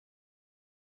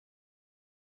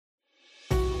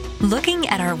Looking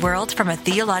at our world from a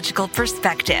theological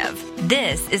perspective.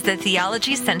 This is the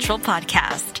Theology Central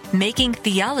Podcast, making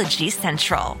theology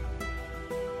central.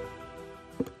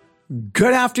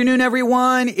 Good afternoon,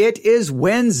 everyone. It is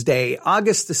Wednesday,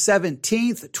 August the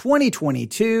 17th,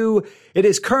 2022. It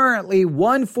is currently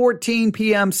 1:14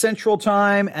 p.m. Central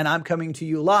Time, and I'm coming to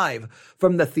you live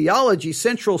from the Theology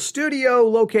Central studio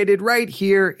located right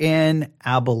here in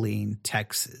Abilene,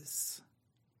 Texas.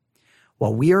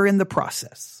 Well, we are in the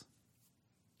process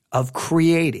of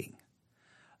creating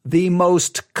the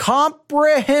most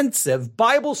comprehensive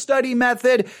Bible study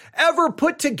method ever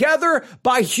put together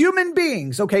by human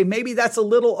beings. Okay, maybe that's a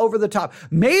little over the top.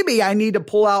 Maybe I need to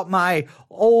pull out my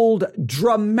old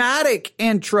dramatic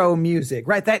intro music,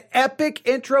 right? That epic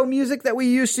intro music that we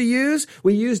used to use.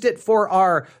 We used it for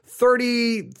our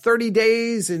 30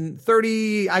 days and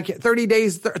 30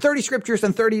 scriptures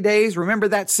in 30 days. Remember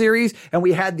that series? And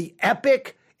we had the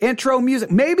epic intro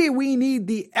music. Maybe we need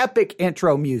the epic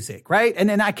intro music, right? And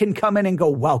then I can come in and go,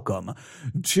 welcome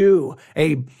to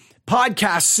a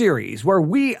podcast series where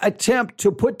we attempt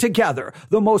to put together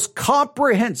the most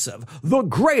comprehensive, the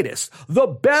greatest, the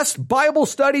best Bible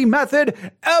study method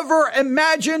ever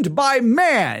imagined by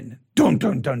man. Dun,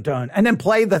 dun, dun, dun. And then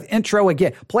play the intro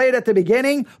again. Play it at the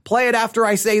beginning. Play it after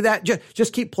I say that.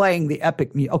 Just keep playing the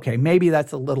epic music. Okay, maybe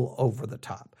that's a little over the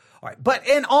top. All right, but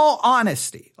in all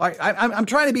honesty, all right, I'm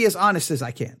trying to be as honest as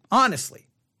I can. Honestly,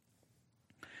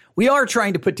 we are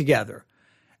trying to put together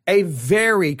a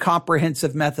very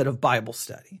comprehensive method of Bible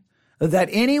study that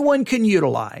anyone can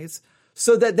utilize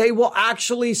so that they will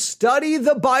actually study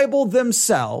the Bible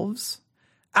themselves,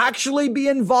 actually be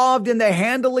involved in the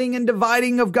handling and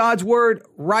dividing of God's word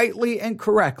rightly and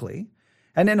correctly,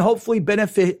 and then hopefully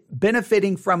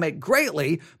benefiting from it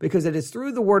greatly, because it is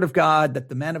through the word of God that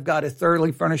the man of God is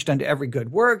thoroughly furnished unto every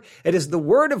good work. It is the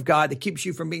word of God that keeps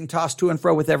you from being tossed to and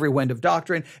fro with every wind of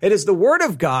doctrine. It is the word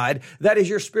of God that is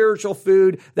your spiritual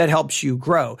food that helps you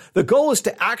grow. The goal is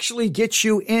to actually get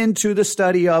you into the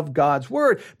study of God's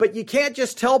word, but you can't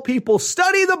just tell people,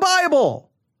 study the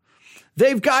Bible.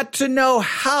 They've got to know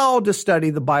how to study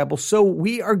the Bible, so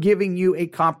we are giving you a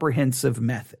comprehensive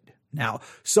method. Now,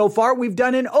 so far we've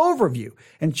done an overview,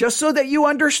 and just so that you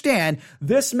understand,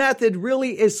 this method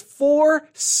really is 4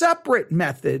 separate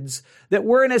methods that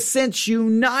we're in a sense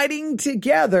uniting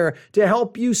together to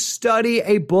help you study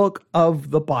a book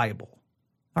of the Bible.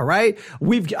 All right.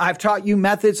 I've taught you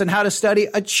methods on how to study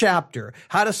a chapter,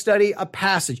 how to study a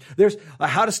passage. There's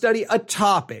how to study a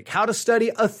topic, how to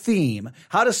study a theme,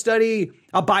 how to study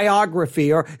a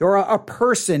biography or a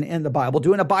person in the Bible,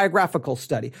 doing a biographical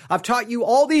study. I've taught you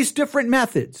all these different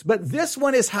methods, but this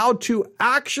one is how to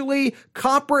actually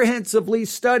comprehensively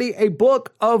study a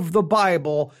book of the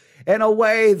Bible in a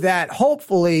way that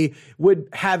hopefully would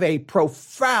have a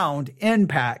profound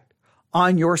impact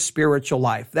on your spiritual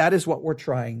life. That is what we're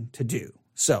trying to do.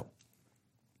 So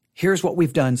here's what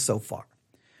we've done so far.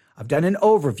 I've done an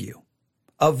overview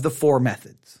of the 4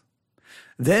 methods.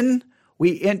 Then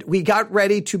we got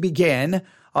ready to begin.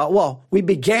 We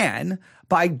began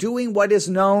by doing what is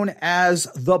known as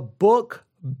the book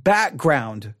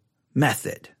background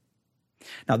method.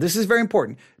 Now, this is very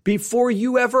important. Before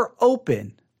you ever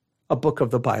open a book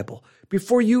of the Bible,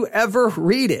 before you ever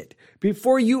read it,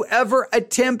 before you ever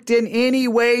attempt in any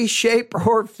way, shape,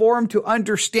 or form to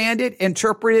understand it,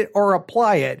 interpret it, or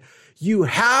apply it, you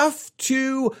have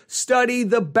to study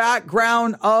the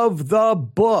background of the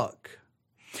book.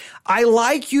 I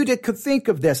like you to think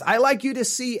of this. I like you to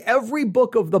see every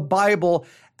book of the Bible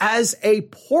as a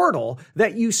portal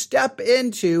that you step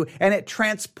into, and it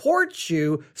transports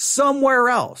you somewhere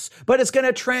else. But it's going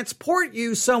to transport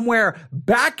you somewhere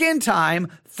back in time,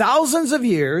 thousands of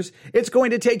years. It's going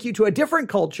to take you to a different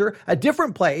culture, a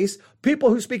different place, people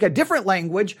who speak a different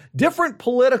language, different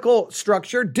political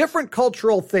structure, different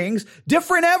cultural things,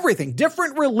 different everything,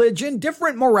 different religion,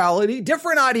 different morality,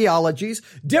 different ideologies,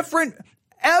 different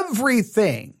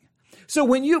everything. So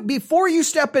before you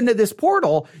step into this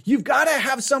portal, you've got to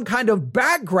have some kind of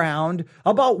background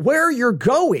about where you're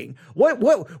going.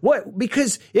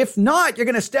 Because if not, you're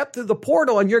going to step through the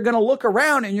portal and you're going to look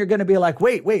around and you're going to be like,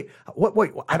 wait,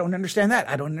 I don't understand that.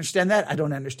 I don't understand that. I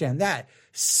don't understand that.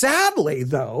 Sadly,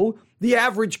 though, the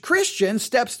average Christian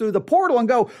steps through the portal and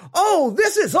go, oh,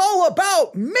 this is all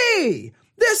about me.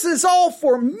 This is all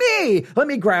for me. Let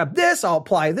me grab this. I'll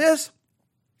apply this.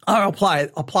 I'll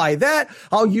apply that.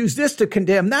 I'll use this to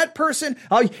condemn that person.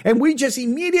 And we just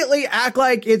immediately act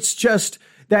like it's just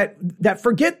that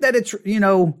forget that it's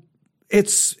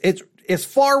is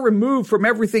far removed from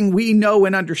everything we know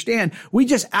and understand. We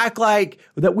just act like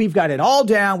that we've got it all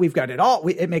down. We've got it all.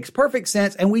 It makes perfect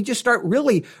sense. And we just start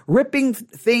really ripping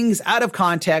things out of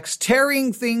context,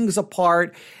 tearing things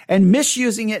apart and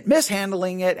misusing it,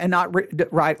 mishandling it, and not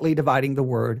rightly dividing the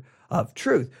word of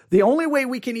truth. The only way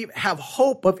we can even have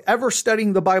hope of ever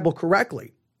studying the Bible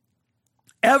correctly,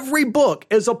 every book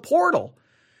is a portal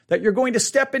that you're going to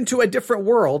step into a different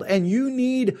world, and you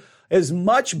need as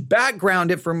much background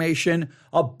information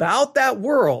about that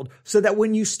world so that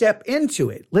when you step into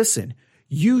it, listen,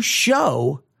 you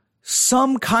show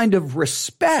some kind of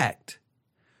respect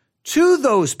to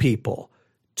those people,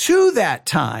 to that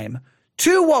time,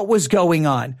 to what was going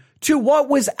on, to what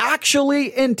was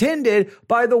actually intended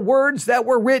by the words that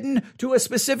were written to a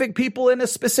specific people in a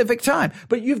specific time.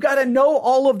 But you've got to know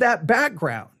all of that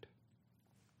background.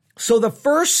 So the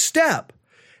first step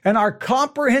in our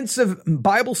comprehensive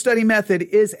Bible study method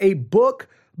is a book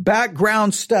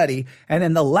background study. And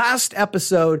in the last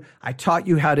episode, I taught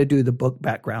you how to do the book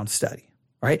background study,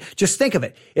 right? Just think of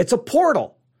it. It's a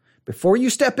portal. Before you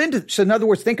step into, so in other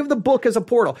words, think of the book as a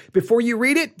portal. Before you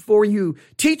read it, before you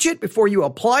teach it, before you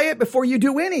apply it, before you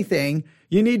do anything,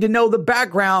 you need to know the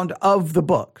background of the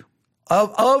book,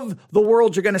 of the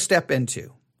world you're going to step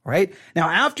into, right? Now,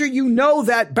 after you know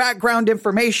that background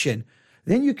information,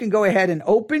 then you can go ahead and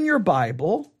open your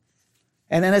Bible,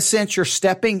 and in a sense, you're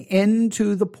stepping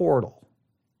into the portal.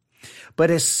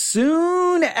 But as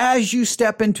soon as you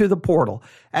step into the portal,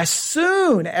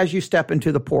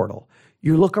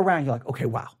 you look around, you're like, okay,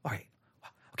 wow, all right,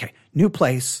 okay, new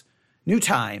place, new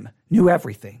time, new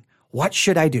everything. What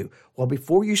should I do? Well,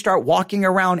 before you start walking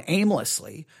around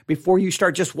aimlessly, before you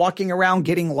start just walking around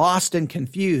getting lost and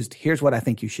confused, here's what I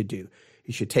think you should do.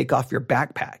 You should take off your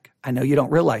backpack. I know you don't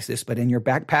realize this, but in your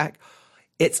backpack,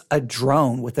 it's a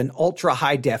drone with an ultra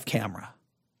high def camera.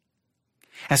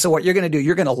 And so what you're going to do,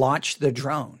 you're going to launch the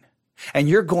drone. And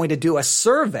you're going to do a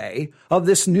survey of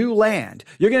this new land.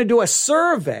 You're going to do a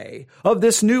survey of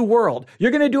this new world.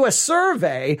 You're going to do a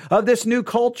survey of this new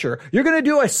culture. You're going to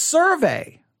do a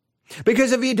survey.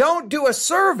 Because if you don't do a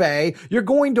survey, you're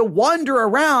going to wander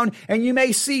around and you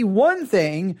may see one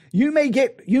thing. You may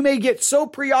get so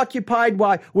preoccupied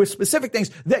with specific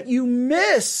things that you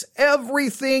miss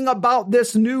everything about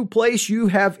this new place you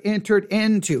have entered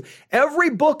into. Every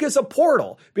book is a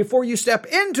portal. Before you step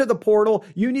into the portal,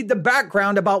 you need the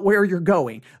background about where you're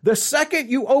going. The second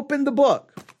you open the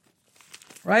book,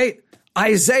 right?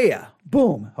 Isaiah.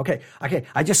 Boom. Okay.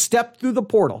 I just stepped through the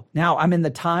portal. Now I'm in the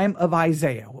time of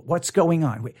Isaiah. What's going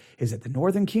on? Wait, is it the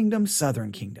northern kingdom,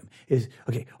 southern kingdom?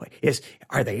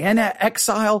 Are they in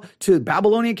exile to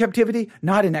Babylonian captivity?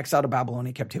 Not in exile to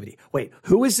Babylonian captivity. Wait,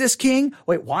 who is this king?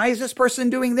 Wait, why is this person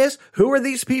doing this? Who are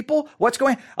these people? What's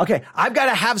going on? Okay. I've got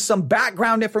to have some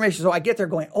background information. So I get there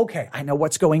going, okay, I know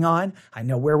what's going on. I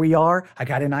know where we are. I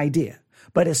got an idea.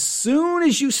 But as soon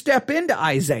as you step into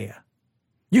Isaiah,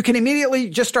 you can immediately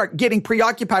just start getting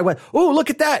preoccupied with, oh, look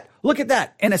at that. Look at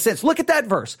that. In a sense, look at that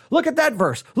verse. Look at that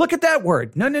verse. Look at that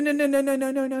word.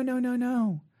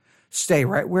 No. Stay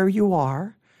right where you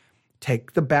are.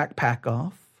 Take the backpack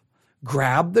off.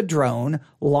 Grab the drone.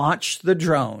 Launch the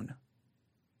drone.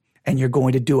 And you're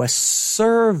going to do a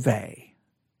survey.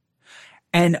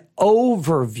 An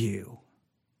overview.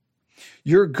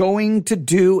 You're going to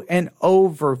do an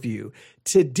overview.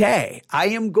 Today, I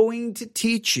am going to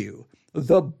teach you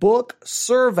the book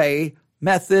survey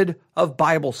method of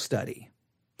Bible study.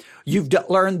 You've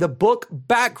learned the book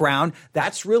background.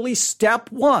 That's really step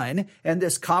one in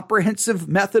this comprehensive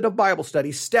method of Bible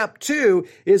study. Step two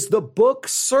is the book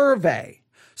survey.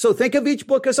 So think of each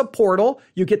book as a portal.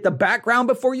 You get the background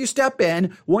before you step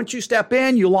in. Once you step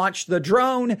in, you launch the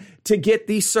drone to get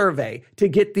the survey, to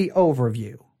get the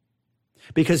overview.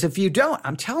 Because if you don't,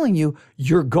 I'm telling you,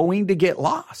 you're going to get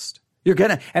lost. You're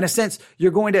going to, in a sense, you're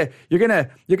going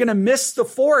to miss the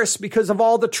forest because of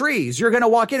all the trees. You're going to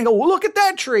walk in and go, well, look at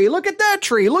that tree. Look at that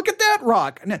tree. Look at that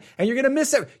rock. And you're going to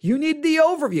miss it. You need the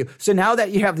overview. So now that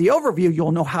you have the overview,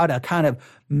 you'll know how to kind of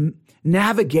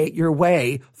navigate your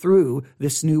way through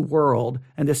this new world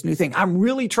and this new thing. I'm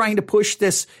really trying to push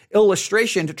this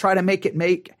illustration to try to make it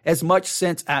make as much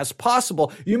sense as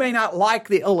possible. You may not like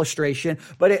the illustration,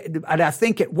 but I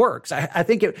think it works. I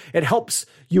think it helps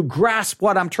you grasp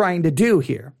what I'm trying to do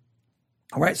here.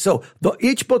 All right. So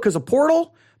each book is a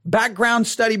portal. Background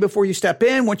study before you step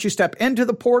in. Once you step into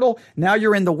the portal, now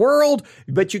you're in the world,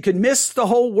 but you can miss the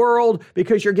whole world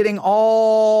because you're getting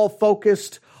all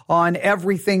focused on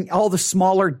everything, all the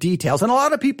smaller details. And a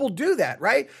lot of people do that,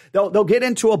 right? They'll get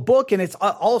into a book and it's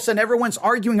all of a sudden everyone's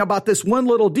arguing about this one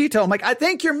little detail. I'm like, I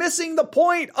think you're missing the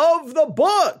point of the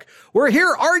book. We're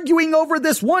here arguing over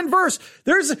this one verse.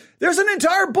 There's an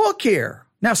entire book here.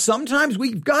 Now, sometimes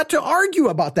we've got to argue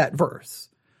about that verse,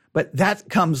 but that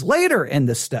comes later in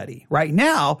the study. Right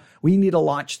now, we need to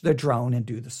launch the drone and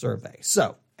do the survey.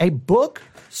 So a book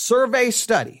survey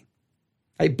study.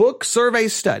 A book survey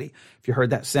study. If you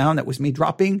heard that sound, that was me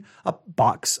dropping a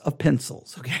box of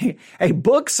pencils, okay? A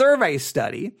book survey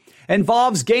study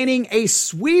involves gaining a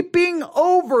sweeping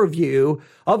overview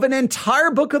of an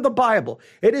entire book of the Bible.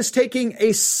 It is taking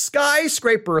a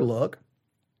skyscraper look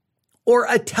or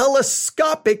a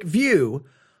telescopic view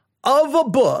of a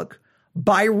book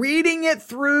by reading it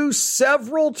through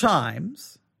several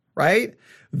times, right?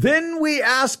 Then we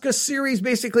ask a series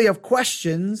basically of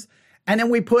questions, and then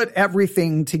we put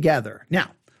everything together.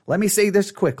 Now, let me say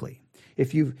this quickly.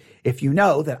 If you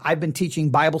know that I've been teaching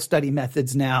Bible study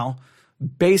methods now,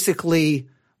 basically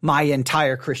my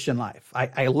entire Christian life.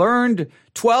 I learned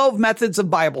 12 methods of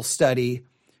Bible study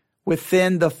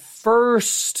within the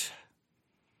first,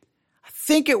 I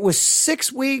think it was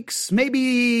 6 weeks,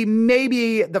 maybe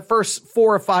the first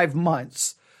 4 or 5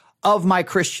 months of my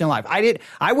Christian life.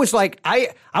 I was like, I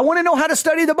want to know how to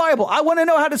study the Bible. I want to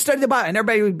know how to study the Bible. And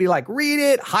everybody would be like, read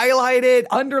it, highlight it,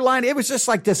 underline it. It was just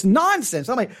like this nonsense.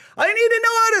 I'm like, I need to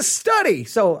know how to study.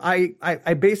 So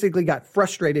I basically got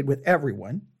frustrated with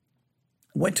everyone.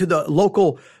 Went to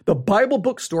the Bible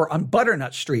bookstore on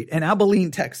Butternut Street in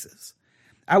Abilene, Texas.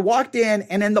 I walked in,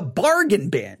 and in the bargain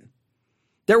bin,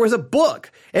 there was a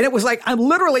book, and it was like,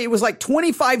 it was like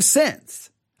 25 cents.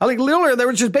 Like literally, they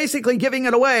were just basically giving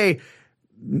it away,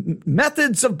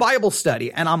 methods of Bible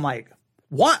study. And I'm like,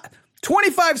 what?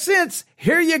 25 cents?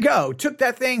 Here you go. Took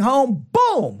that thing home.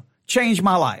 Boom. Changed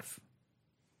my life.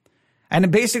 And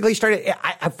it basically started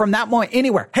from that moment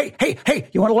anywhere. Hey,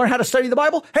 you want to learn how to study the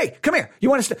Bible? Hey, come here. You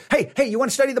want to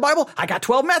study the Bible? I got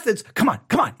 12 methods. Come on.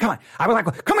 I was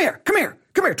like, come here.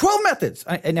 12 methods.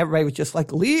 And everybody was just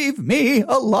like, leave me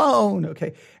alone.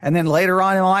 Okay. And then later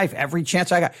on in life, every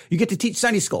chance I got, you get to teach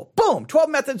Sunday school. Boom. 12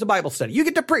 methods of Bible study. You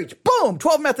get to preach. Boom.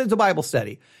 12 methods of Bible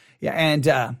study. Yeah.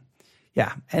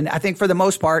 And I think for the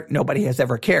most part, nobody has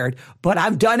ever cared, but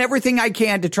I've done everything I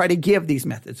can to try to give these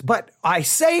methods. But I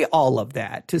say all of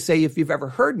that to say, if you've ever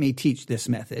heard me teach this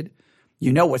method,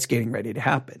 you know what's getting ready to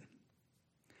happen.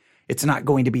 It's not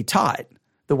going to be taught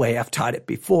the way I've taught it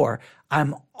before.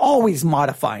 I'm always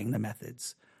modifying the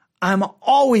methods. I'm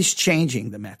always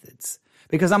changing the methods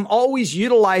because I'm always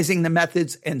utilizing the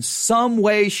methods in some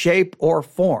way, shape, or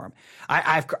form.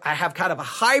 I have kind of a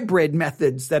hybrid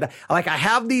methods that I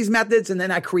have these methods and then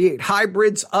I create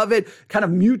hybrids of it, kind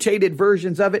of mutated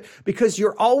versions of it, because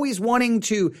you're always wanting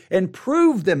to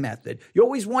improve the method. You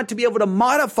always want to be able to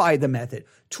modify the method,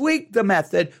 tweak the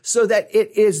method so that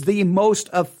it is the most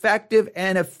effective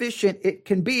and efficient it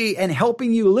can be in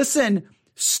helping you listen,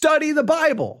 study the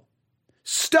Bible,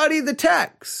 study the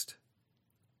text.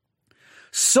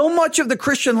 So much of the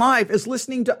Christian life is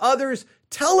listening to others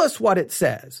tell us what it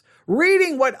says,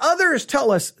 reading what others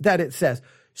tell us that it says.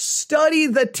 Study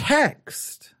the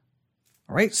text.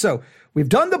 All right, so we've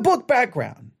done the book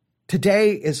background.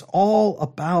 Today is all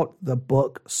about the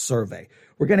book survey.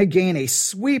 We're going to gain a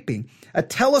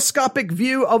telescopic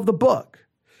view of the book.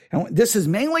 And this is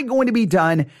mainly going to be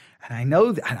done, and I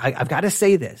know I've got to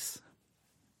say this,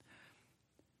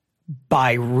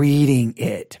 by reading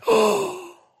it.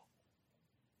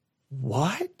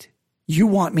 What? You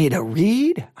want me to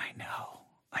read?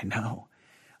 I know.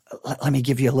 Let me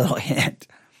give you a little hint.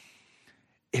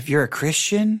 If you're a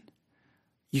Christian,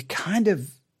 you kind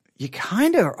of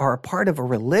are a part of a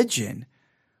religion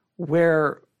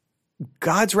where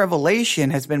God's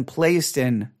revelation has been placed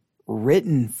in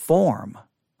written form,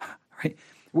 right?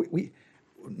 We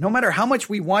no matter how much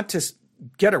we want to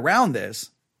get around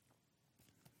this,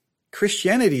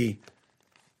 Christianity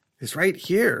is right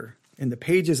here in the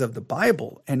pages of the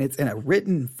Bible, and it's in a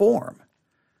written form.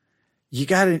 You're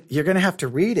going to have to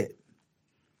read it.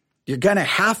 You're going to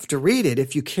have to read it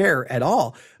if you care at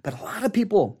all. But a lot of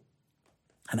people,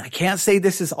 and I can't say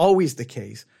this is always the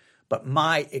case, but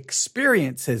my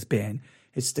experience has been,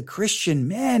 it's the Christian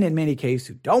men in many cases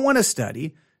who don't want to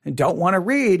study and don't want to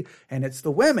read. And it's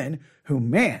the women who,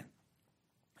 man,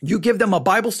 you give them a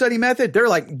Bible study method, they're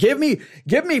like, give me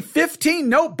 15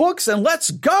 notebooks and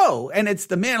let's go. And it's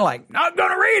the men like, not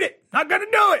going to read it, not going to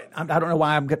do it. I don't know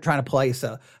why I'm trying to place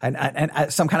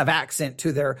some kind of accent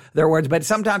to their words, but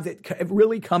sometimes it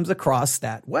really comes across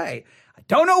that way. I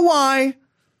don't know why.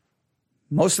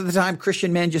 Most of the time,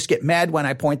 Christian men just get mad when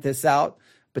I point this out,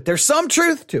 but there's some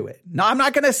truth to it. Now, I'm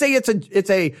not going to say it's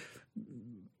a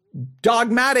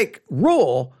dogmatic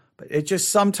rule, but it just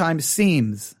sometimes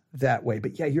seems that way.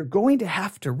 But yeah, you're going to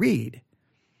have to read.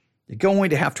 You're going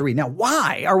to have to read. Now,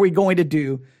 why are we going to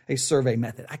do a survey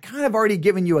method? I kind of already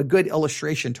given you a good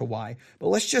illustration to why, but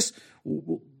let's just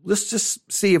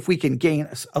see if we can gain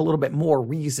a little bit more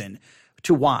reason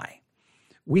to why.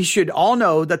 We should all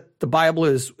know that the Bible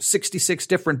is 66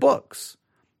 different books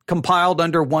compiled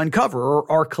under one cover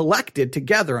or collected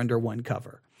together under one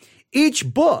cover.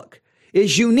 Each book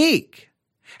is unique,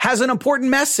 has an important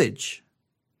message.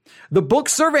 The book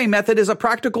survey method is a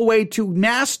practical way to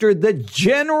master the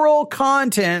general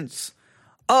contents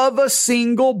of a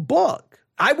single book.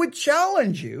 I would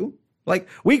challenge you, like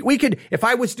we could, if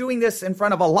I was doing this in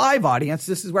front of a live audience,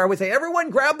 this is where I would say,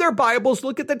 everyone grab their Bibles,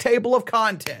 look at the table of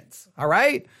contents. All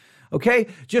right. Okay.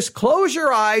 Just close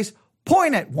your eyes,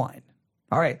 point at one.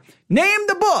 All right. Name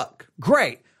the book.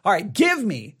 Great. All right. Give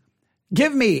me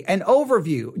an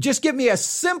overview. Just give me a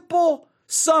simple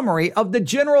summary of the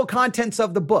general contents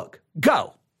of the book.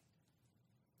 Go.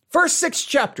 First 6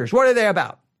 chapters. What are they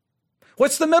about?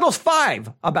 What's the middle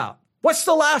 5 about? What's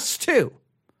the last 2?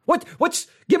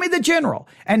 Give me the general.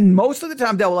 And most of the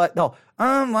time now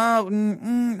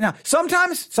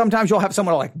sometimes you'll have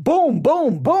someone like boom,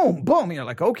 boom, boom, boom. And you're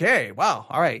like, okay, wow.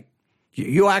 All right.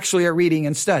 You actually are reading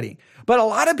and studying. But a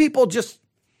lot of people just,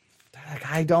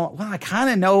 I kind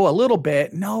of know a little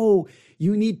bit. No,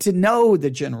 you need to know the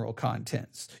general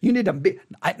contents. You need to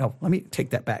let me take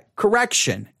that back.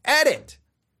 Correction, edit.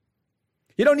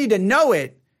 You don't need to know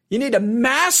it. You need to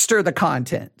master the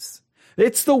contents.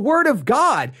 It's the Word of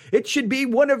God. It should be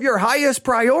one of your highest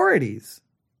priorities.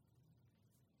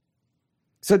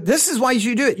 So this is why you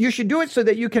should do it. You should do it so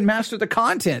that you can master the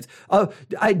contents,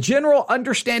 a general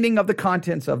understanding of the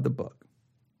contents of the book.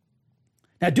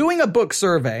 Now, doing a book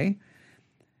survey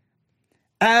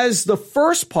as the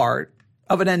first part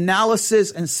of an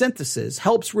analysis and synthesis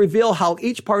helps reveal how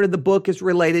each part of the book is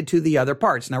related to the other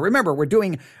parts. Now, remember,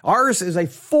 ours is a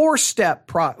four-step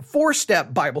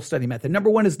Bible study method. Number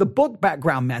 1 is the book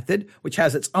background method, which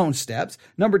has its own steps.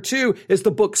 Number 2 is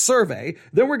the book survey.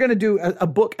 Then we're going to do a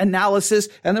book analysis,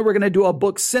 and then we're going to do a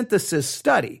book synthesis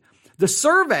study. The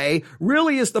survey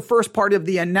really is the first part of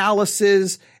the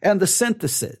analysis and the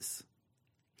synthesis.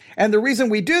 And the reason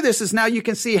we do this is now you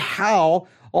can see how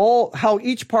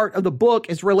each part of the book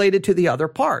is related to the other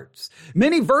parts.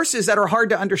 Many verses that are hard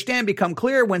to understand become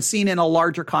clear when seen in a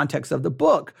larger context of the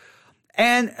book.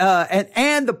 And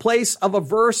the place of a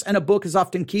verse and a book is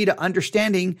often key to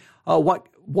understanding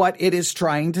what it is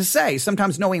trying to say.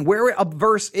 Sometimes knowing where a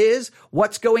verse is,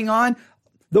 what's going on.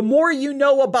 The more you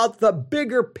know about the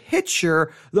bigger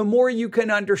picture, the more you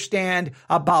can understand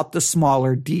about the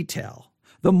smaller detail.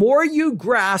 The more you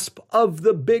grasp of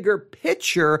the bigger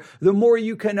picture, the more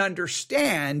you can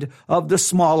understand of the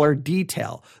smaller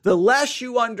detail. The less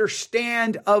you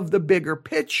understand of the bigger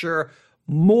picture,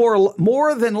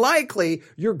 more than likely,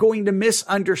 you're going to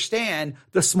misunderstand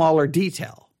the smaller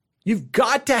detail. You've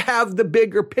got to have the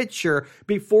bigger picture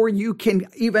before you can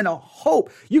even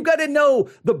hope. You've got to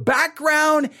know the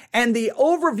background and the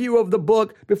overview of the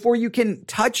book before you can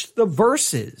touch the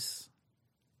verses.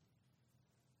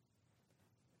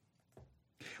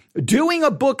 Doing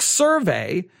a book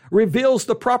survey reveals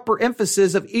the proper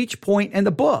emphasis of each point in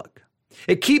the book.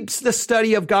 It keeps the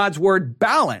study of God's word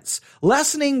balanced,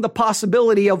 lessening the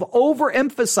possibility of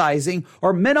overemphasizing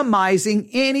or minimizing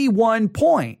any one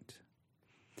point.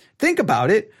 Think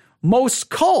about it. Most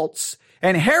cults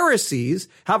and heresies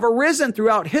have arisen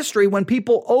throughout history when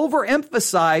people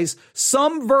overemphasize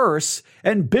some verse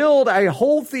and build a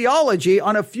whole theology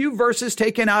on a few verses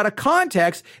taken out of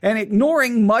context and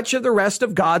ignoring much of the rest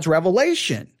of God's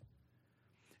revelation.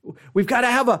 We've got to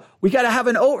have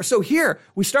so here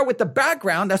we start with the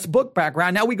background, that's book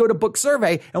background. Now we go to book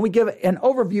survey and we give an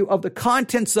overview of the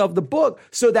contents of the book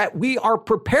so that we are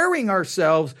preparing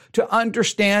ourselves to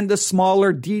understand the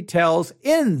smaller details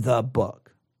in the book.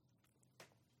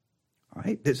 All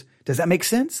right. Does that make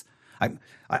sense?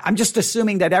 I'm just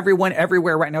assuming that everyone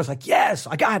everywhere right now is like, yes,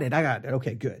 I got it.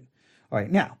 Okay, good. All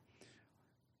right. Now,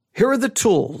 here are the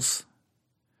tools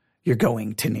you're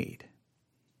going to need.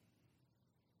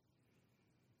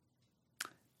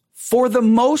 For the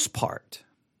most part,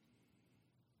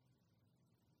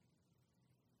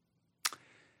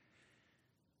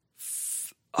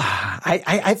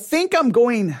 I think I'm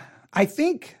going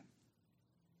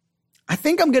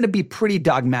to be pretty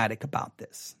dogmatic about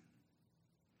this.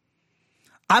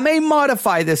 I may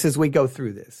modify this as we go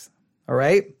through this. All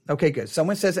right? Okay, good.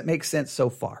 Someone says it makes sense so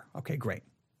far. Okay, great.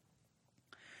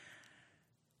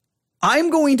 I'm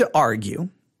going to argue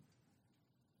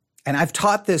and I've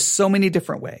taught this so many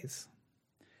different ways.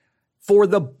 For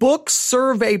the book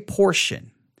survey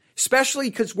portion, especially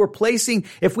because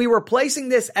if we were placing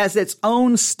this as its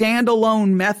own standalone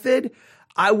method,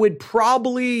 I would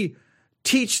probably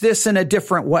teach this in a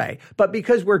different way. But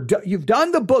because you've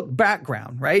done the book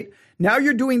background, right? Now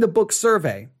you're doing the book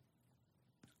survey.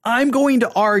 I'm going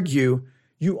to argue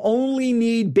you only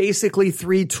need basically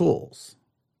 3 tools.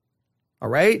 All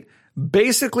right?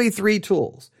 Basically 3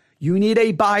 tools. You need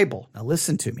a Bible. Now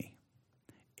listen to me.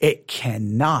 It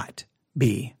cannot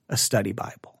be a study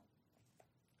Bible.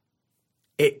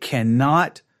 It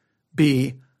cannot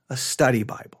be a study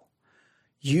Bible.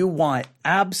 You want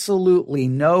absolutely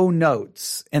no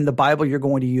notes in the Bible you're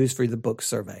going to use for the book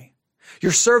survey.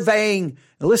 You're surveying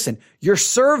the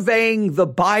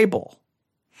Bible.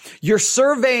 You're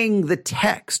surveying the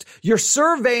text. You're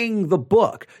surveying the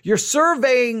book. You're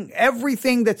surveying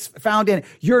everything that's found in it.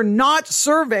 You're not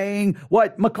surveying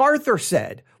what MacArthur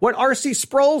said, what R.C.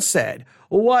 Sproul said,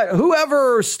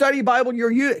 whoever study Bible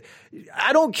you're using.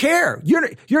 I don't care.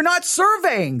 You're not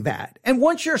surveying that. And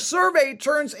once your survey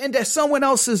turns into someone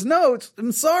else's notes,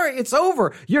 I'm sorry, it's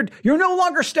over. You're no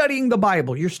longer studying the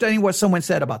Bible. You're studying what someone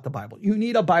said about the Bible. You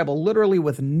need a Bible literally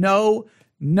with no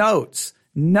notes,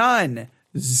 none.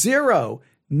 0,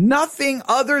 nothing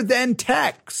other than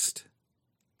text.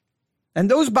 And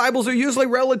those Bibles are usually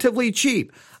relatively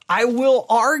cheap. I will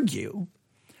argue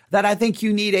that I think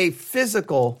you need a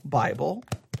physical Bible.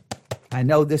 I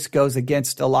know this goes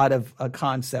against a lot of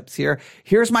concepts here.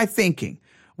 Here's my thinking.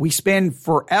 We spend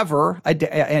forever a day,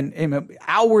 and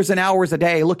hours and hours a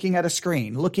day looking at a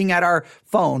screen, looking at our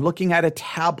phone, looking at a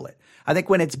tablet. I think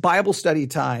when it's Bible study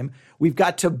time, we've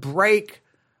got to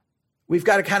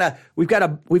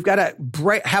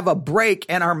have a break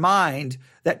in our mind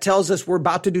that tells us we're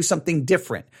about to do something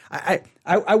different.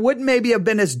 I wouldn't maybe have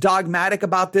been as dogmatic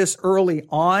about this early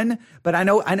on, but I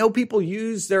know people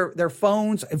use their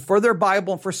phones for their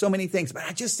Bible and for so many things. But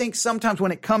I just think sometimes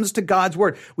when it comes to God's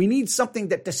word, we need something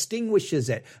that distinguishes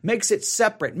it, makes it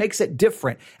separate, makes it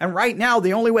different. And right now,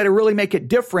 the only way to really make it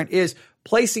different is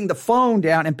placing the phone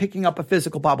down and picking up a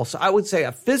physical Bible. So I would say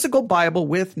a physical Bible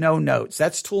with no notes.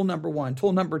 That's tool number 1.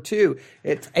 Tool number 2,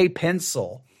 it's a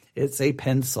pencil. It's a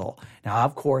pencil. Now,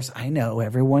 of course, I know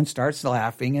everyone starts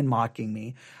laughing and mocking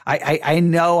me. I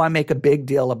know I make a big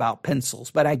deal about pencils,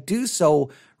 but I do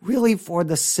so really for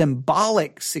the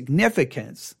symbolic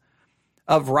significance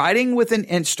of writing with an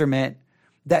instrument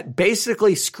that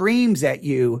basically screams at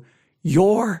you,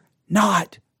 you're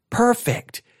not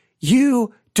perfect.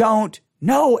 You don't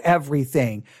know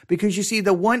everything. Because you see,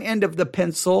 the one end of the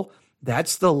pencil,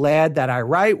 that's the lead that I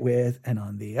write with. And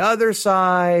on the other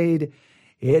side,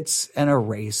 it's an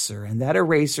eraser. And that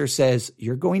eraser says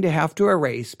you're going to have to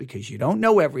erase because you don't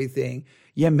know everything.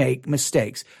 You make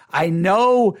mistakes. I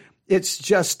know it's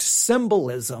just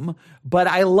symbolism, but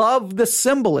I love the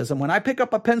symbolism. When I pick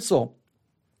up a pencil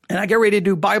and I get ready to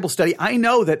do Bible study, I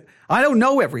know that I don't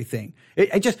know everything.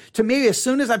 To me, as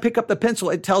soon as I pick up the pencil,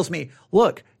 it tells me,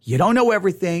 look, you don't know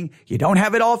everything. You don't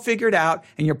have it all figured out.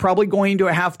 And you're probably going to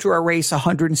have to erase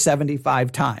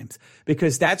 175 times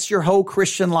because that's your whole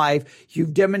Christian life.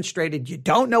 You've demonstrated you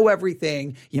don't know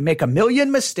everything. You make a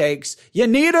million mistakes. You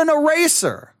need an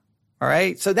eraser. All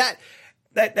right. So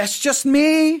that's just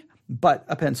me, but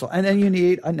a pencil. And then you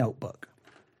need a notebook.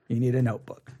 You need a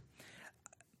notebook.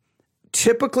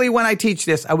 Typically, when I teach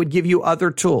this, I would give you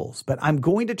other tools, but I'm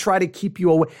going to try to keep you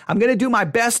away. I'm going to do my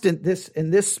best in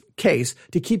this case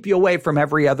to keep you away from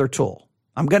every other tool.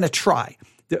 I'm going to try.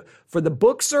 For the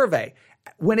book survey,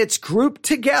 when it's grouped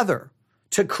together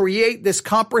to create this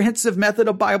comprehensive method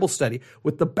of Bible study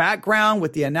with the background,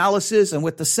 with the analysis, and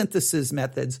with the synthesis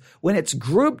methods, when it's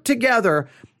grouped together,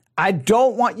 I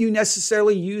don't want you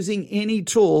necessarily using any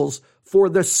tools for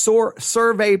the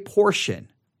survey portion.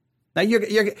 Now,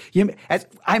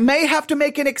 I may have to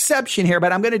make an exception here,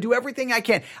 but I'm going to do everything I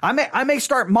can. I may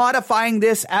start modifying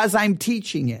this as I'm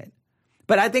teaching it.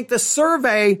 But I think the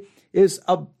survey is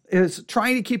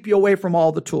trying to keep you away from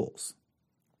all the tools.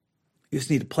 You just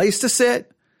need a place to sit,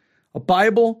 a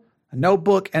Bible, a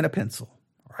notebook, and a pencil.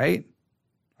 All right?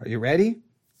 Are you ready?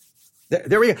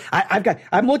 There we go.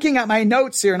 I'm looking at my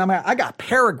notes here, and I got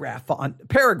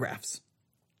paragraphs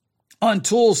on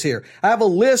tools here. I have a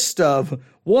list of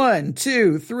 1,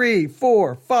 2, 3,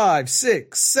 4, 5,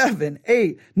 6, 7,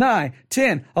 8, 9,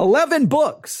 10, 11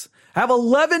 books. I have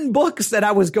 11 books that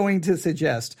I was going to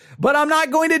suggest, but I'm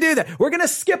not going to do that. We're going to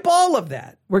skip all of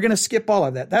that.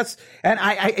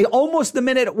 I almost the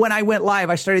minute when I went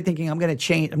live, I started thinking I'm going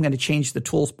to change the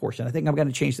tools portion. I think I'm going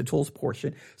to change the tools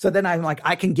portion. So then I'm like,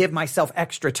 I can give myself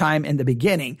extra time in the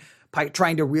beginning.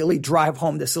 trying to really drive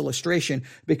home this illustration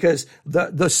because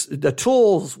the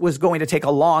tools was going to take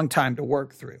a long time to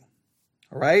work through.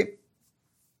 All right?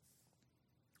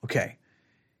 Okay,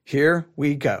 here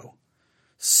we go.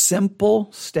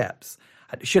 Simple steps.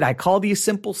 Should I call these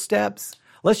simple steps?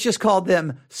 Let's just call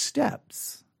them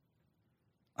steps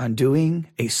on doing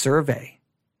a survey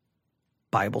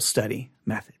Bible study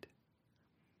method.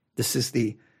 This is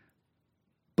the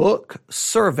book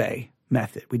survey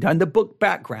method. We've done the book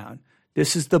background.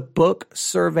 This is the book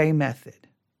survey method.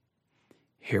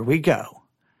 Here we go.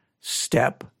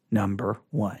 Step number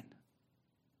 1.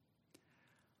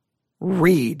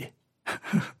 Read.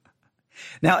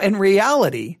 Now, in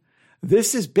reality,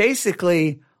 this is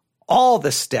basically all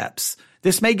the steps.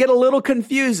 This may get a little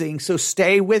confusing, so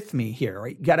stay with me here.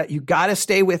 Right? You gotta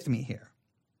stay with me here.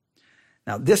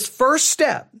 Now, this first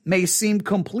step may seem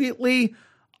completely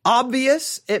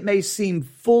obvious. It may seem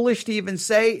foolish to even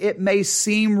say. It may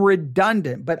seem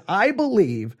redundant. But I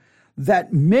believe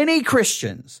that many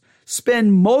Christians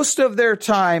spend most of their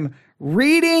time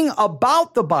reading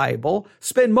about the Bible,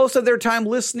 spend most of their time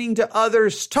listening to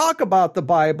others talk about the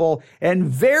Bible, and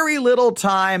very little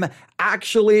time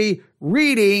actually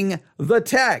reading the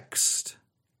text.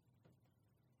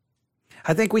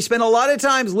 I think we spend a lot of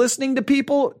times listening to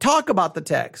people talk about the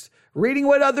text, reading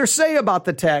what others say about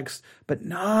the text, but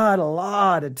not a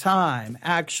lot of time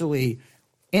actually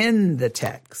in the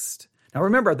text. Now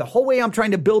remember, the whole way I'm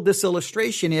trying to build this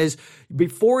illustration is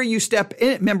before you step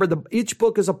in, remember each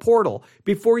book is a portal.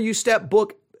 Before you step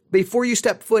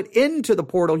foot into the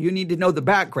portal, you need to know the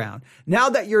background. Now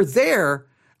that you're there,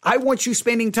 I want you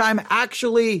spending time I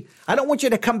don't want you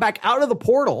to come back out of the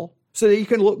portal so that you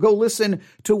can go listen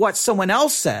to what someone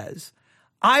else says.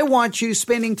 I want you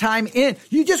spending time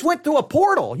you just went through a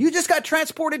portal. You just got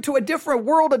transported to a different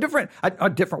world, a different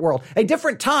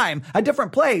time, a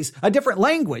different place, a different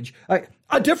language,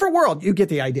 a different world. You get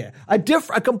the idea. A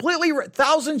completely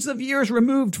thousands of years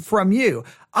removed from you.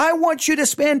 I want you to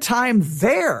spend time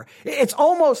there. It's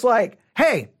almost like,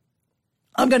 hey,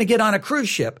 I'm going to get on a cruise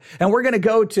ship and we're going to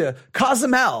go to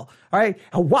Cozumel. All right.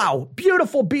 Wow.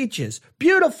 Beautiful beaches.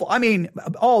 Beautiful. I mean,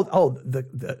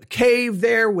 the cave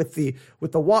there with the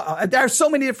water. There are so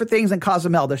many different things in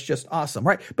Cozumel that's just awesome.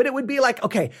 Right. But it would be like,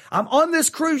 okay, I'm on this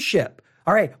cruise ship.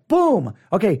 All right. Boom.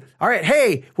 Okay. All right.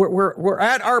 Hey, we're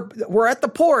at the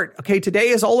port. Okay. Today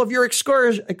is all of your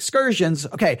excursions.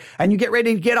 Okay. And you get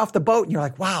ready to get off the boat and you're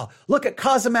like, wow, look at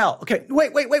Cozumel. Okay.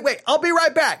 Wait. I'll be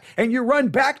right back. And you run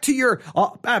back to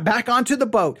back onto the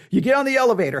boat. You get on the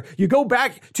elevator. You go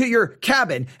back to your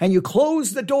cabin and you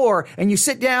close the door and you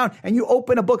sit down and you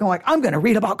open a book. And I'm like, I'm going to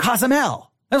read about Cozumel.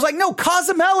 I was like, no,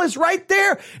 Cozumel is right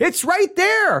there. It's right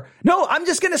there. No, I'm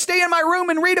just going to stay in my room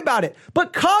and read about it.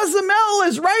 But Cozumel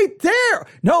is right there.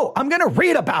 No, I'm going to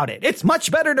read about it. It's much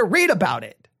better to read about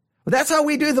it. Well, that's how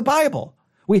we do the Bible.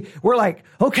 We're like,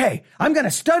 okay, I'm going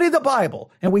to study the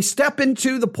Bible. And we step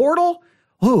into the portal.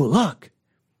 Oh, look,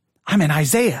 I'm in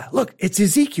Isaiah. Look, it's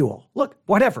Ezekiel. Look,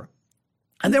 whatever.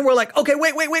 And then we're like, okay,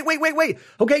 wait.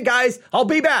 Okay, guys, I'll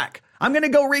be back. I'm going to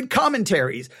go read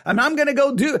commentaries and I'm going to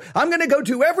go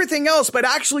do everything else, but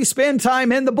actually spend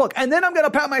time in the book. And then I'm going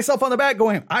to pat myself on the back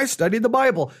going, I studied the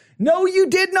Bible. No, you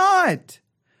did not.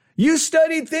 You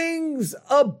studied things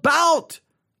about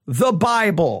the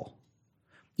Bible.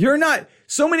 You're not.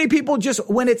 So many people just,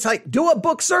 when it's like, do a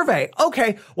book survey.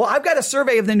 Okay, well, I've got a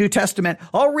survey of the New Testament.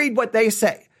 I'll read what they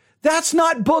say. That's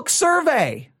not book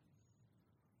survey.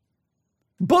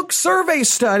 Book survey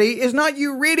study is not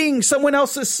you reading someone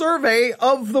else's survey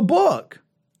of the book.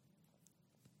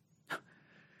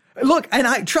 Look,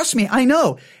 and trust me, I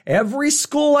know every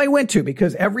school I went to,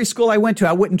 because every school I went to,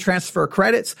 I wouldn't transfer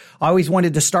credits. I always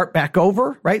wanted to start back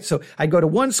over, right? So I'd go to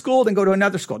one school, then go to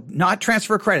another school, not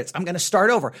transfer credits. I'm going to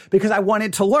start over because I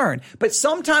wanted to learn. But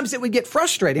sometimes it would get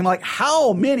frustrating. I'm like,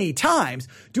 how many times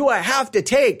do I have to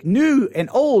take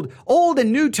Old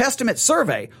and New Testament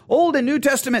survey?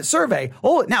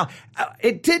 Now,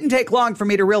 it didn't take long for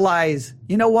me to realize,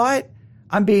 you know what?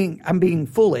 I'm being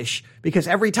foolish because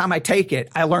every time I take it,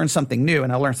 I learn something new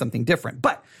and I learn something different.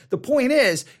 But the point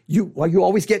is, you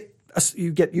always get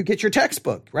your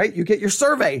textbook, right? You get your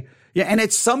survey. Yeah. And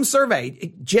it's some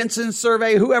survey, Jensen's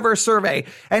survey, whoever's survey.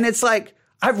 And it's like,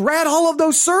 I've read all of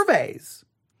those surveys.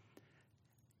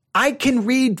 I can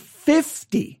read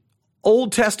 50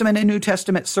 Old Testament and New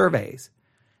Testament surveys.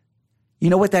 You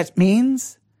know what that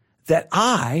means? That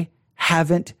I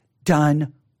haven't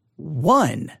done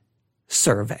one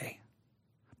survey.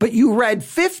 But you read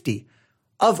 50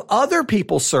 of other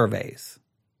people's surveys.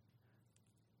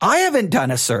 I haven't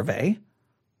done a survey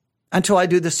until I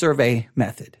do the survey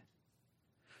method.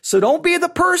 So don't be the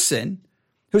person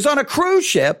who's on a cruise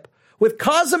ship with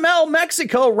Cozumel,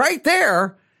 Mexico right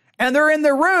there, and they're in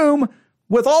their room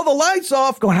with all the lights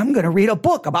off going, I'm going to read a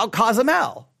book about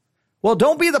Cozumel. Well,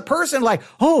 don't be the person like,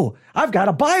 oh, I've got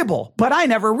a Bible, but I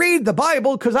never read the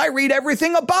Bible because I read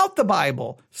everything about the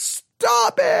Bible.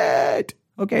 Stop it.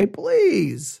 Okay,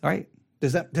 please. All right.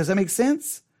 Does that make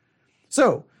sense?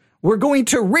 So we're going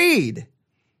to read.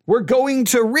 We're going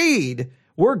to read.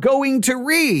 We're going to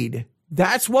read.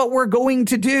 That's what we're going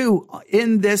to do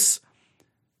in this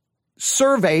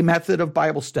survey method of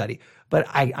Bible study. But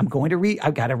I'm going to read.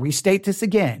 I've got to restate this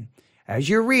again. As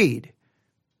you read,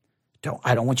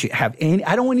 I don't want you to have any.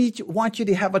 I don't want you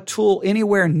to have a tool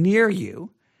anywhere near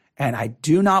you, and I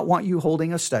do not want you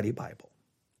holding a study Bible.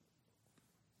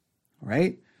 All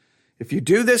right. If you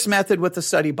do this method with the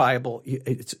study Bible,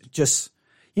 it's just,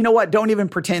 you know what? Don't even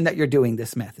pretend that you're doing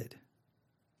this method.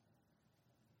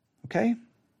 Okay?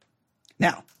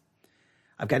 Now,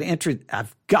 I've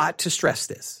got to stress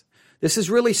this. This is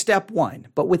really step one,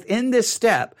 but within this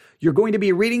step, you're going to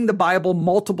be reading the Bible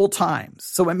multiple times.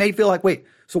 So it may feel like, wait,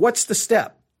 so what's the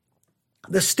step?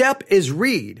 The step is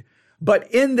read,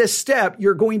 but in this step,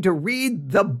 you're going to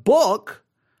read the book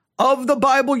of the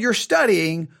Bible you're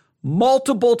studying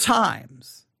multiple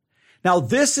times. Now,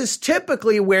 this is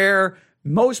typically where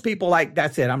most people like,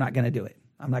 that's it. I'm not going to do it.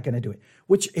 I'm not going to do it,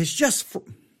 which is just,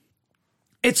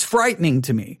 it's frightening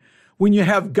to me when you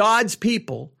have God's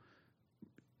people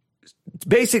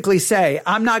basically say,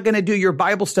 I'm not going to do your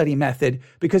Bible study method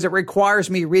because it requires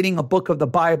me reading a book of the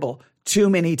Bible too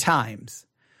many times.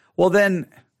 Well, then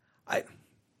I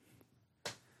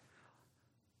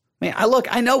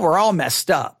know we're all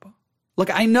messed up. Look,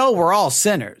 I know we're all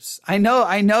sinners. I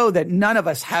know that none of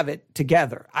us have it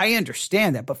together. I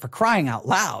understand that, but for crying out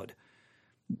loud,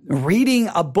 reading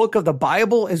a book of the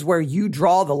Bible is where you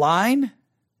draw the line?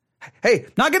 Hey,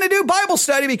 not going to do Bible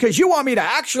study because you want me to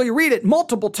actually read it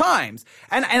multiple times.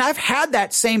 And I've had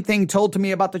that same thing told to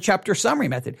me about the chapter summary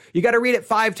method. You got to read it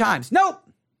 5 times. Nope,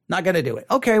 not going to do it.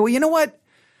 Okay, well, you know what?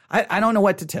 I don't know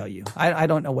what to tell you. I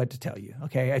don't know what to tell you.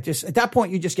 Okay, at that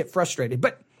point, you just get frustrated.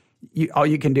 But all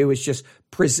you can do is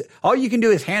all you can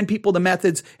do is hand people the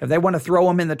methods. If they want to throw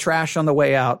them in the trash on the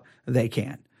way out, they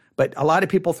can. But a lot of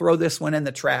people throw this one in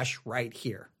the trash right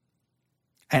here.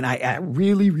 And I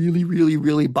really, really, really,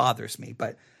 really bothers me.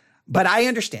 But I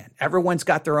understand. Everyone's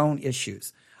got their own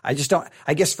issues. I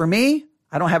guess for me,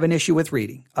 I don't have an issue with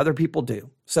reading. Other people do.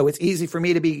 So it's easy for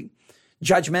me to be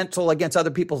judgmental against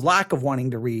other people's lack of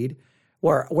wanting to read,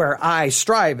 where I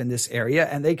strive in this area,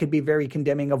 and they could be very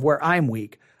condemning of where I'm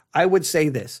weak. I would say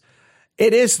this.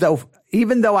 It is, though,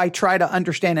 even though I try to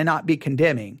understand and not be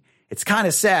condemning, it's kind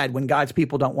of sad when God's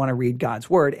people don't want to read God's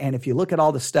word. And if you look at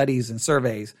all the studies and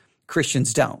surveys,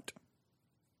 Christians don't.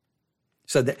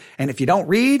 And if you don't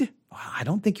read, I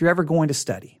don't think you're ever going to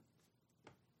study,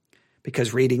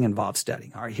 because reading involves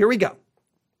studying. All right, here we go.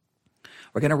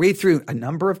 We're going to read through a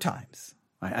number of times.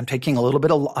 I'm taking a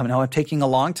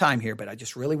long time here, but I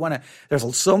just really want to,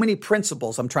 there's so many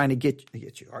principles I'm trying to get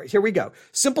you. All right, here we go.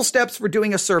 Simple steps for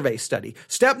doing a survey study.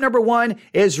 Step number 1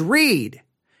 is read.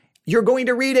 You're going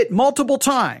to read it multiple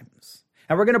times.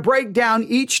 And we're going to break down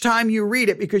each time you read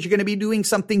it because you're going to be doing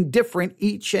something different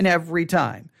each and every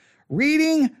time.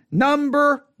 Reading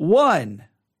number 1.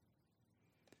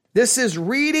 This is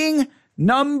reading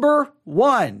number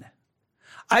 1.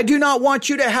 I do not want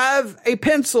you to have a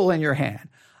pencil in your hand.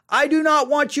 I do not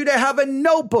want you to have a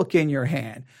notebook in your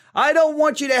hand. I don't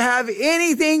want you to have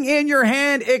anything in your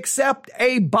hand except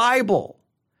a Bible.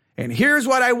 And here's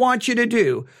what I want you to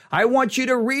do. I want you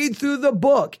to read through the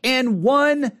book in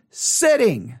one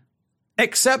sitting,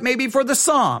 except maybe for the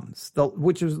Psalms,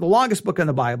 which is the longest book in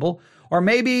the Bible, or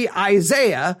maybe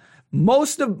Isaiah.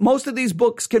 Most of these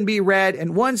books can be read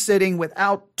in one sitting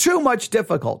without too much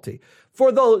difficulty.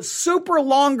 For those super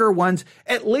longer ones,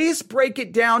 at least break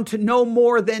it down to no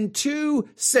more than 2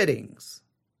 sittings.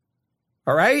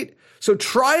 All right? So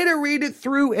try to read it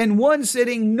through in one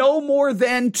sitting, no more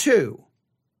than 2.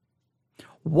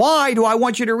 Why do I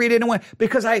want you to read it in one?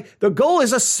 Because the goal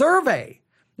is a survey,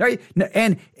 right?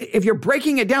 And if you're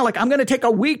breaking it down, like I'm going to take a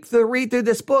week to read through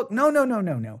this book.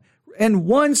 No. In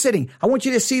one sitting, I want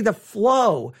you to see the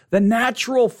flow, the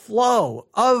natural flow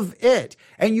of it.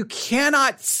 And you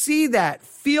cannot see that,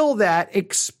 feel that,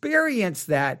 experience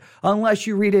that unless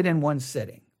you read it in one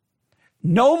sitting.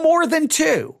 No more than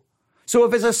 2. So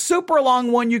if it's a super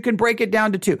long one, you can break it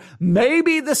down to 2.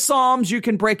 Maybe the Psalms, you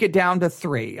can break it down to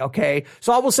 3, okay?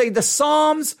 So I will say the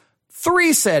Psalms,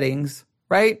 3 settings,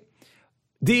 right?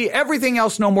 Everything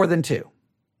else, no more than 2.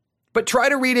 But try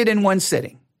to read it in one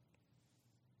sitting.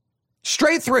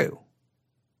 Straight through.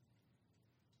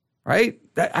 right?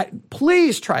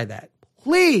 Please try that.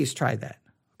 Please try that.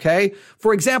 Okay.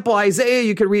 For example, Isaiah,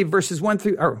 you could read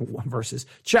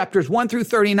chapters 1 through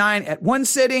 39 at one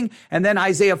sitting, and then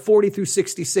Isaiah 40 through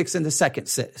 66 in the second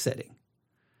sitting.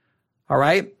 All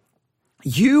right.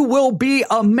 You will be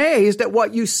amazed at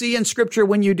what you see in scripture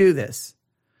when you do this,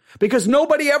 because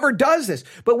nobody ever does this.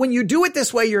 But when you do it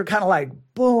this way, you're kind of like,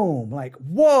 boom, like,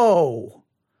 whoa.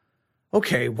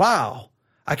 Okay. Wow.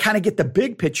 I kind of get the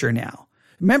big picture now.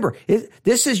 Remember,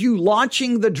 this is you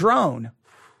launching the drone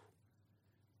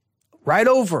right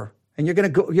over, and you're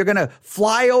going to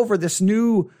fly over this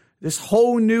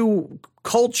whole new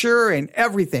culture and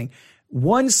everything.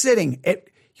 One sitting,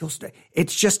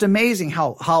 it's just amazing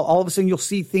how all of a sudden you'll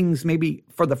see things maybe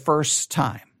for the first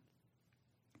time,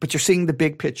 but you're seeing the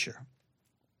big picture,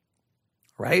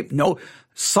 right? No,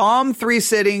 Psalm 3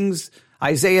 sittings,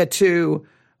 Isaiah 2,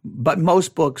 but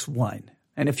most books 1.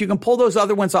 And if you can pull those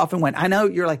other ones off in 1, I know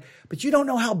you're like, but you don't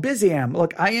know how busy I am.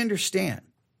 Look, I understand.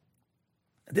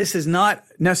 This is not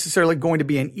necessarily going to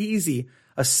be an easy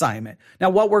assignment.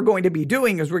 Now, what we're going to be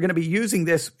doing is we're going to be using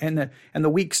this in the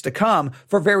weeks to come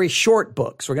for very short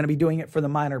books. We're going to be doing it for the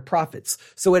minor prophets.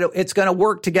 So it's going to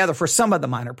work together for some of the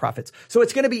minor prophets. So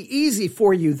it's going to be easy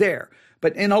for you there.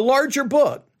 But in a larger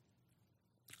book,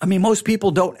 I mean, most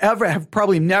people have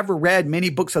probably never read many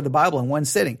books of the Bible in one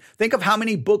sitting. Think of how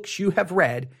many books you have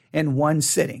read in one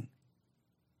sitting.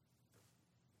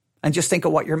 And just think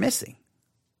of what you're missing.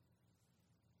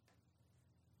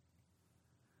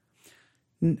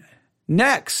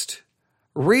 Next,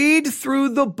 read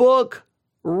through the book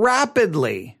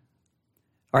rapidly.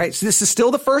 All right. So this is still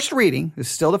the first reading.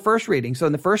 So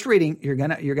in the first reading, you're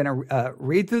going to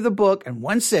read through the book in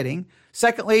one sitting.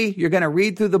 Secondly, you're going to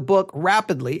read through the book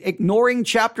rapidly, ignoring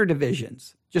chapter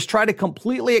divisions. Just try to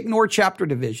completely ignore chapter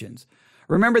divisions.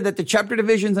 Remember that the chapter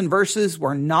divisions and verses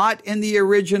were not in the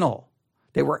original.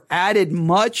 They were added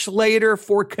much later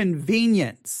for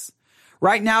convenience.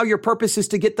 Right now, your purpose is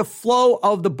to get the flow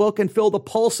of the book and feel the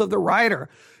pulse of the writer.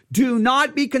 Do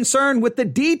not be concerned with the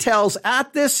details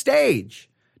at this stage.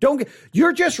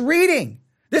 You're just reading.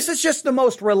 This is just the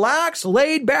most relaxed,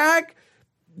 laid back,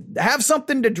 have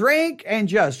something to drink and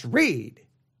just read.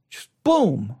 Just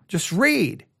boom, just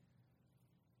read.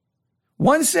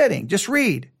 One sitting, just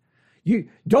read. You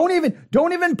don't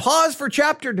even pause for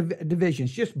chapter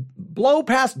divisions. Just blow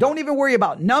past. Don't even worry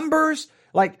about numbers.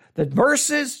 Like the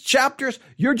verses, chapters,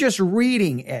 you're just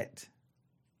reading it.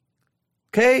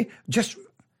 Okay?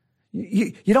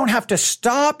 You don't have to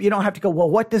stop. You don't have to go, well,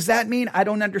 what does that mean? I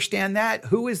don't understand that.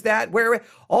 Who is that? Where?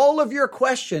 All of your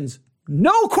questions.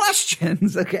 No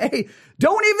questions, okay?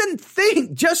 Don't even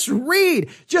think. Just read.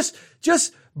 Just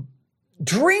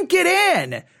drink it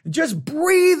in. Just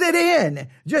breathe it in.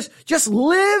 Just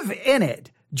live in it.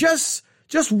 Just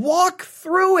walk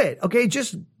through it, okay?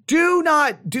 Just do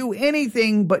not do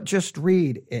anything but just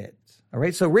read it. All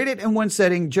right. So read it in one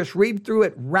setting. Just read through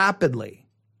it rapidly.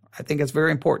 I think it's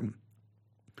very important.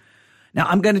 Now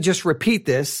I'm going to just repeat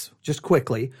this just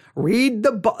quickly. Read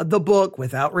the book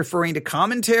without referring to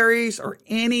commentaries or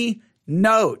any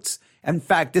notes. In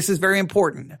fact, this is very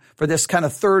important for this kind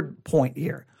of third point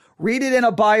here. Read it in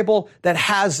a Bible that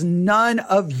has none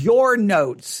of your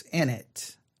notes in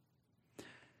it.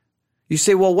 You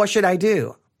say, well, what should I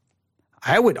do?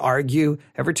 I would argue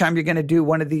every time you're going to do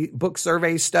one of the book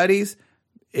survey studies,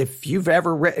 if you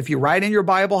write in your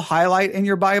Bible, highlight in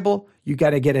your Bible, you got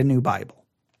to get a new Bible.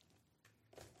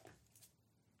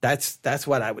 That's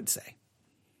what I would say.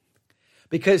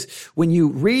 Because when you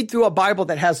read through a Bible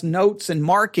that has notes and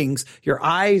markings, your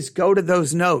eyes go to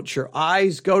those notes. Your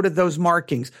eyes go to those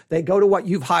markings. They go to what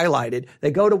you've highlighted.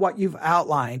 They go to what you've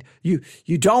outlined. You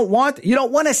don't want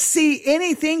to see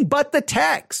anything but the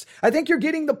text. I think you're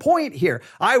getting the point here.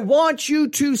 I want you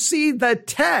to see the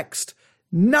text,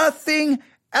 nothing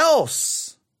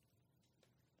else.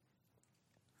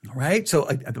 All right. So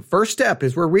the first step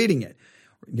is we're reading it.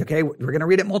 Okay. We're going to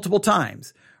read it multiple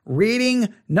times.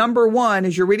 Reading number 1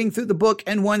 is you're reading through the book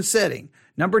in one sitting.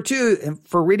 Number 2,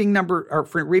 for reading number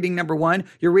 1,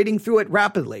 you're reading through it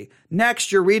rapidly.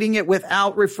 Next, you're reading it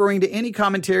without referring to any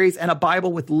commentaries and a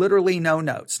Bible with literally no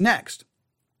notes. Next,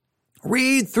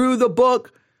 read through the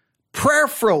book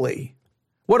prayerfully.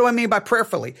 What do I mean by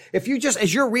prayerfully? If you just,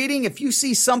 as you're reading, if you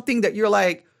see something that you're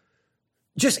like,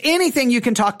 just anything you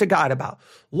can talk to God about.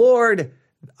 Lord,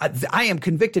 I am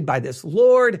convicted by this.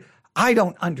 Lord, I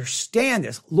don't understand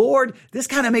this. Lord, this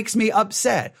kind of makes me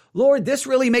upset. Lord, this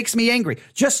really makes me angry.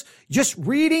 Just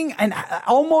reading, and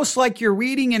almost like you're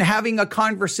reading and having a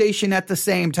conversation at the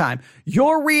same time.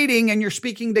 You're reading and you're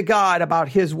speaking to God about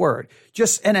his word.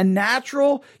 Just in a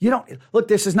natural, look,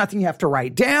 this is nothing you have to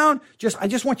write down. I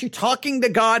just want you talking to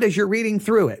God as you're reading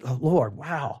through it. Oh, Lord,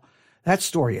 wow, that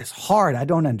story is hard. I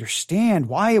don't understand.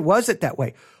 Why was it that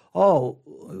way? Oh,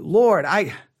 Lord,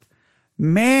 I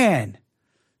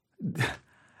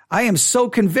am so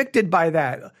convicted by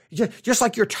that. Just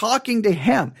like you're talking to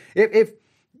him. I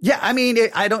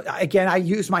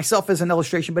use myself as an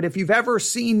illustration, but if you've ever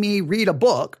seen me read a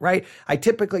book, right? I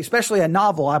typically, especially a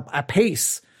novel, I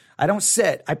pace. I don't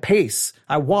sit. I pace.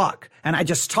 I walk and I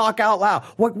just talk out loud.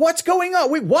 What's going on?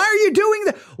 Wait, why are you doing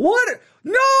that? What?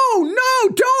 No,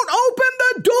 don't open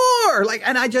the door.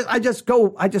 And I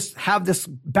just have this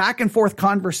back and forth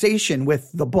conversation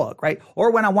with the book, right? Or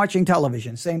when I'm watching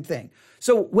television, same thing.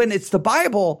 So when it's the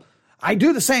Bible, I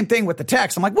do the same thing with the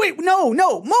text. I'm like, wait, no,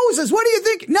 Moses, what do you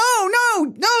think?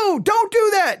 No, don't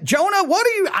do that. Jonah.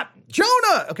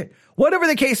 Okay. Whatever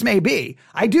the case may be,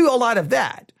 I do a lot of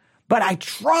that, but I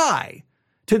try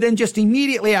to then just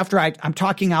immediately after I'm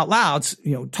talking out loud,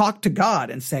 talk to God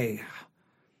and say,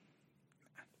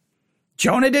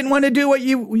 Jonah didn't want to do what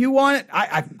you want.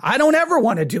 I don't ever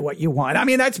want to do what you want. I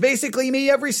mean, that's basically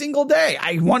me every single day.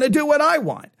 I want to do what I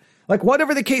want. Like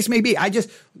whatever the case may be, I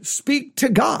just speak to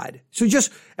God. So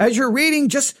just as you're reading,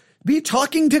 just be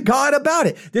talking to God about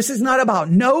it. This is not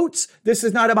about notes. This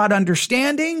is not about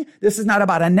understanding. This is not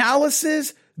about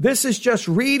analysis. This is just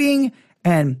reading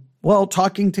and,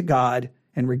 talking to God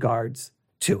in regards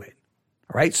to it.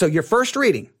 All right. So your first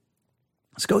reading,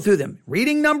 let's go through them.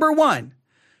 Reading number 1.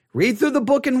 Read through the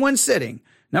book in one sitting.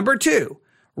 Number 2,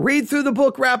 read through the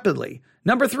book rapidly.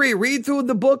 Number 3, read through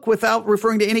the book without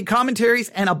referring to any commentaries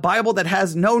and a Bible that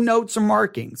has no notes or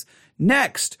markings.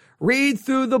 Next, read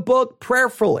through the book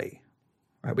prayerfully.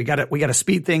 All right, we got to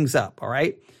speed things up, all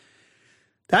right?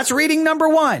 That's reading number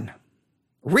 1.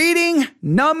 Reading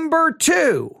number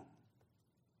 2.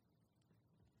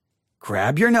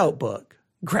 Grab your notebook,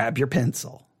 grab your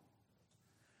pencil.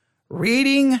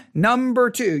 Reading number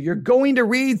 2, you're going to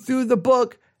read through the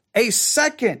book a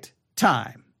second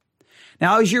time.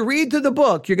 Now, as you read through the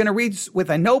book, you're going to read with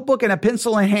a notebook and a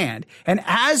pencil in hand. And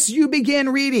as you begin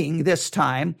reading this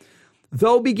time,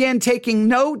 they'll begin taking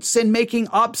notes and making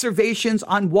observations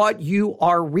on what you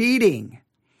are reading.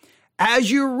 As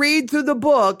you read through the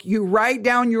book, you write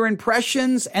down your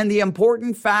impressions and the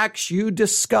important facts you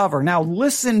discover. Now,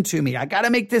 listen to me. I got to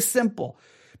make this simple,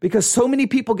 because so many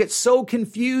people get so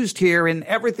confused here and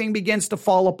everything begins to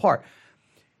fall apart.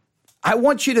 I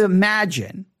want you to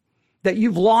imagine that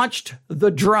you've launched the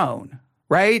drone,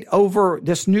 right, over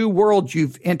this new world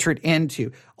you've entered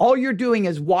into. All you're doing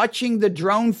is watching the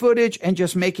drone footage and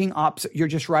just you're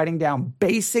just writing down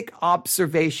basic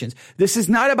observations. This is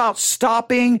not about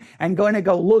stopping and going to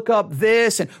go look up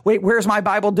this and wait, where's my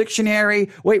Bible dictionary?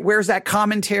 Wait, where's that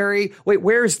commentary? Wait,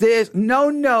 where's this?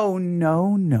 No.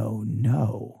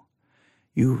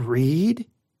 You read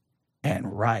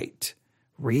and write.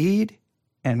 Read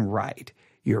and write.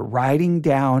 You're writing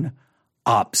down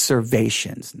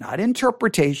observations, not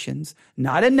interpretations,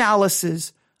 not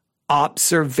analysis,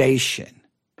 observation.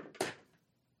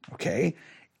 Okay?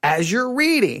 As you're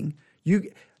reading,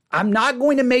 I'm not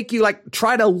going to make you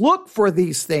try to look for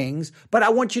these things, but I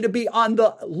want you to be on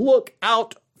the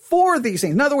lookout for these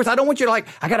things. In other words, I don't want you to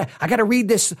I gotta read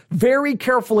this very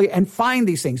carefully and find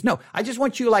these things. No, I just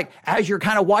want you as you're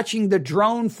kind of watching the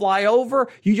drone fly over,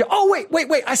 you just,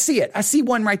 wait, I see it. I see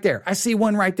one right there. I see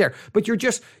one right there. But you're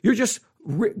just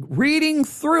reading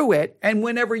through it. And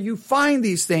whenever you find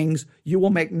these things, you will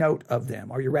make note of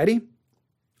them. Are you ready?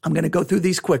 I'm going to go through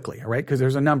these quickly, all right? Because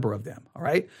there's a number of them, all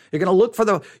right? You're going to look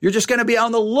you're just going to be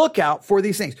on the lookout for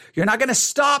these things. You're not going to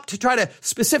stop to try to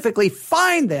specifically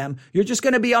find them. You're just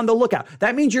going to be on the lookout.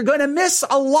 That means you're going to miss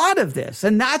a lot of this,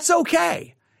 and that's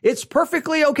okay. It's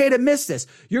perfectly okay to miss this.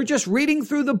 You're just reading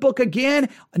through the book again.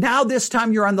 Now this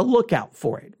time you're on the lookout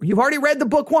for it. You've already read the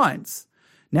book once.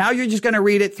 Now you're just going to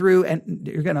read it through, and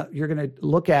you're going to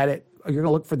look at it. Or you're going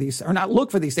to look for these, or not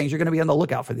look for these things. You're going to be on the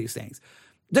lookout for these things.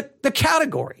 The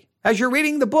category, as you're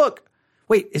reading the book,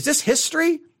 wait, is this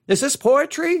history? Is this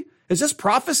poetry? Is this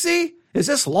prophecy? Is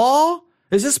this law?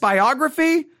 Is this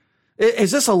biography?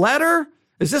 Is this a letter?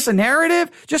 Is this a narrative?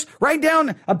 Just write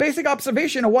down a basic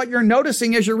observation of what you're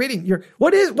noticing as you're reading.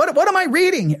 What am I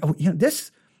reading? Oh,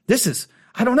 this is,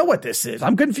 I don't know what this is.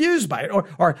 I'm confused by it.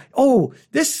 Or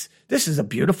this is a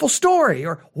beautiful story.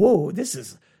 Or, this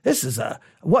is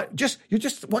what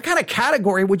kind of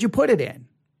category would you put it in?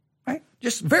 Right?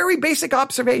 Just very basic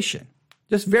observation.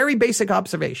 Just very basic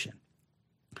observation.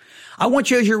 I want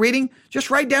you, as you're reading, just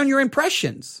write down your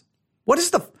impressions. What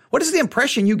is the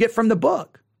impression you get from the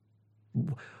book?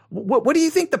 What do you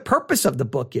think the purpose of the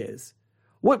book is?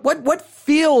 What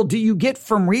feel do you get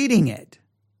from reading it?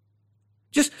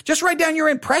 Just write down your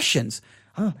impressions.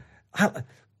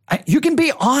 You can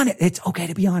be honest. It's okay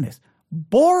to be honest.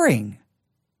 Boring.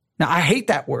 Now, I hate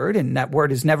that word, and that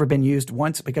word has never been used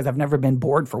once because I've never been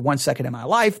bored for 1 second in my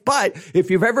life. But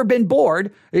if you've ever been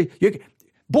bored,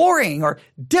 boring or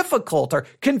difficult or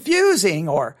confusing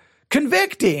or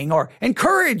convicting or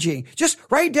encouraging, just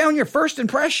write down your first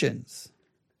impressions.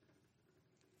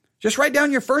 Just write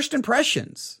down your first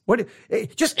impressions.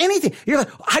 Just anything. You're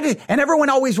like, and everyone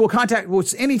always will contact,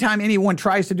 anytime anyone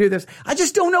tries to do this, I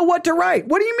just don't know what to write.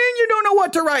 What do you mean you don't know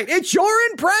what to write? It's your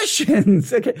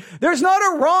impressions. Okay. There's not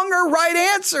a wrong or right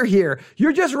answer here.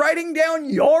 You're just writing down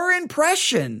your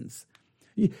impressions.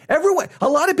 A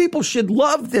lot of people should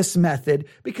love this method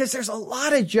because there's a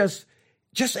lot of just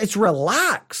it's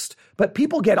relaxed. But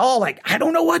people get all like, I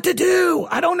don't know what to do.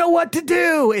 I don't know what to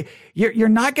do. You're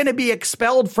not going to be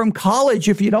expelled from college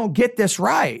if you don't get this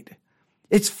right.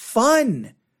 It's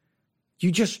fun.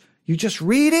 You just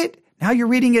read it. Now you're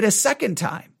reading it a second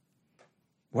time.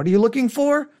 What are you looking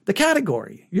for? The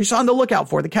category. You're just on the lookout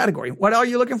for the category. What are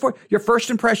you looking for? Your first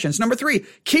impressions. Number 3,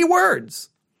 key words.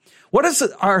 What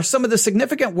are some of the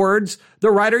significant words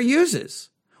the writer uses?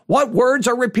 What words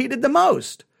are repeated the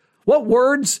most? What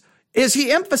words is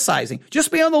he emphasizing?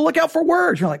 Just be on the lookout for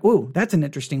words. You're like, ooh, that's an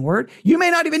interesting word. You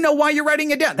may not even know why you're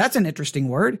writing it down. That's an interesting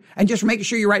word. And just making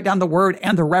sure you write down the word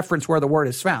and the reference where the word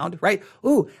is found, right?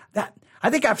 Ooh, I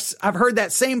think I've heard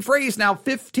that same phrase now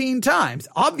 15 times.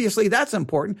 Obviously, that's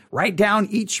important. Write down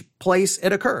each place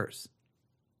it occurs.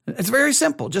 It's very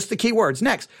simple. Just the key words.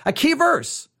 Next, a key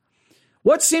verse.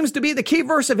 What seems to be the key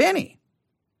verse of any?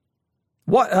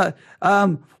 What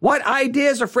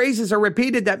ideas or phrases are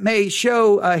repeated that may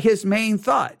show his main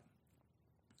thought?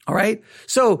 All right.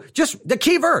 So just the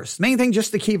key verse, main thing,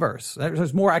 just the key verse.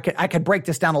 There's more. I could break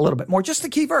this down a little bit more. Just the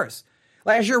key verse.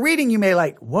 Like as you're reading, you may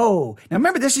like, whoa. Now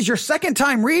remember, this is your second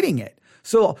time reading it.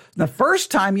 So the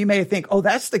first time you may think, oh,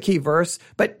 that's the key verse,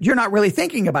 but you're not really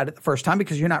thinking about it the first time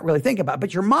because you're not really thinking about it,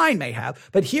 but your mind may have.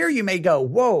 But here you may go,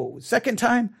 whoa, second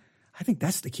time, I think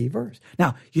that's the key verse.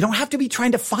 Now, you don't have to be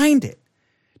trying to find it.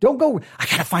 Don't go, I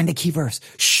got to find the key verse.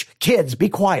 Shh, kids, be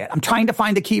quiet. I'm trying to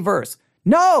find the key verse.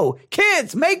 No,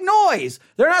 kids, make noise.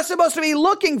 They're not supposed to be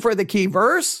looking for the key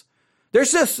verse. They're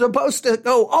just supposed to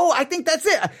go, oh, I think that's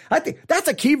it. I think that's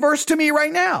a key verse to me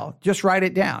right now. Just write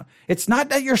it down. It's not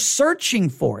that you're searching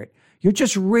for it. You're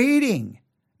just reading,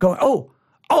 going,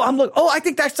 I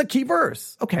think that's the key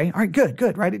verse. Okay. All right,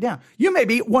 good. Write it down. You may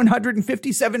be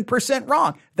 157%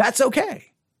 wrong. That's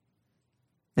okay.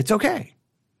 It's okay.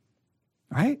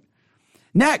 All right.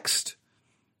 Next,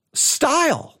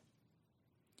 style.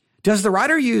 Does the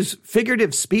writer use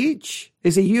figurative speech?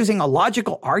 Is he using a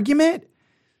logical argument?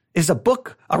 Is a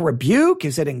book a rebuke?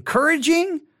 Is it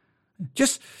encouraging?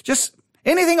 Just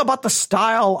anything about the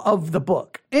style of the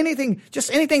book. Anything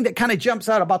that kind of jumps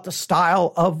out about the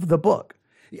style of the book.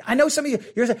 I know some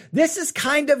of you're saying, this is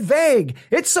kind of vague.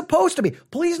 It's supposed to be.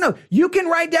 Please note, you can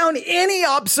write down any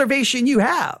observation you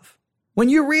have. When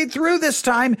you read through this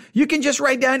time, you can just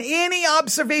write down any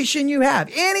observation you have.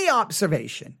 Any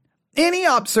observation.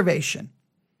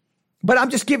 But I'm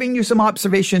just giving you some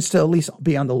observations to at least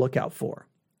be on the lookout for.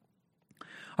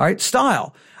 All right,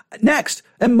 style. Next,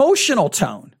 emotional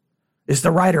tone. Is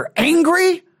the writer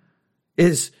angry?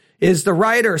 Is the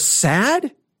writer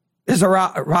sad? Is the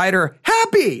writer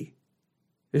happy?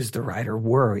 Is the writer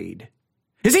worried?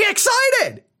 Is he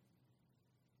excited?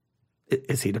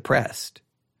 Is he depressed?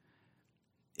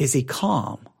 Is he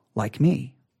calm like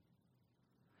me?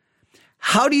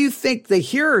 How do you think the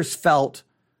hearers felt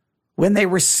when they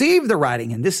received the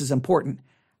writing? And this is important.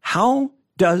 How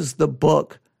does the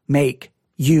book make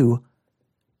you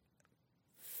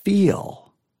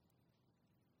feel?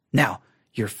 Now,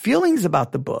 your feelings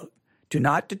about the book do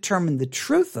not determine the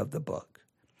truth of the book,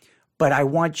 but I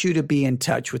want you to be in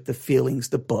touch with the feelings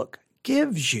the book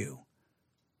gives you.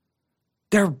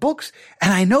 There are books,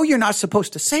 and I know you're not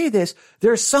supposed to say this,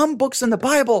 there are some books in the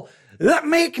Bible that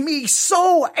make me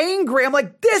so angry. I'm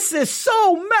like, this is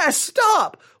so messed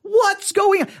up. What's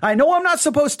going on? I know I'm not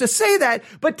supposed to say that,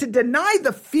 but to deny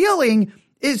the feeling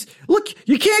is, look,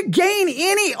 you can't gain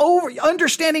any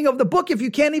understanding of the book if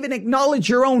you can't even acknowledge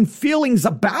your own feelings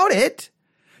about it.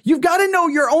 You've got to know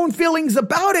your own feelings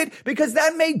about it because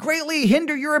that may greatly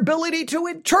hinder your ability to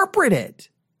interpret it.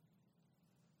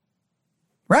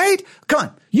 Right? Come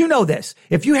on. You know this.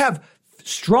 If you have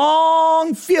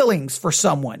strong feelings for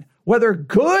someone, whether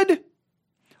good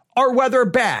or whether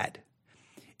bad.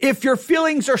 If your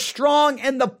feelings are strong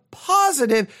and the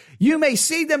positive, you may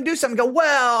see them do something, go,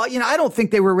 well, I don't think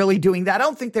they were really doing that. I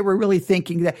don't think they were really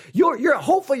thinking that.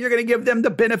 Hopefully you're going to give them the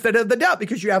benefit of the doubt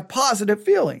because you have positive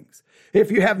feelings.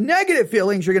 If you have negative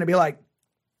feelings, you're going to be like,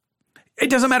 it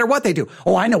doesn't matter what they do.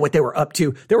 Oh, I know what they were up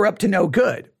to. They were up to no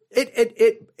good.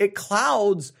 It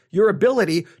clouds your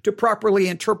ability to properly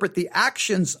interpret the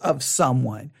actions of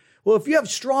someone. Well, if you have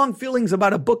strong feelings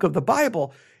about a book of the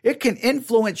Bible, it can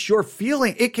influence your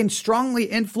feeling. It can strongly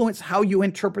influence how you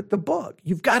interpret the book.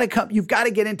 You've got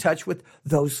to get in touch with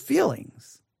those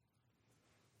feelings.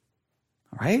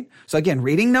 All right. So again,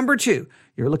 reading number 2,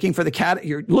 you're looking for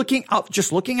looking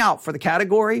out for the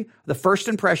category, the first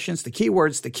impressions, the key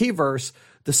words, the key verse,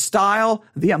 the style,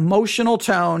 the emotional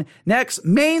tone. Next,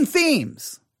 main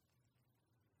themes.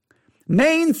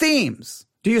 Main themes.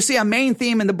 Do you see a main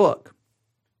theme in the book?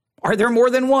 Are there more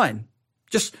than one?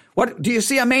 What do you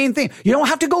see a main theme? You don't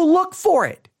have to go look for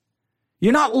it.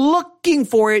 You're not looking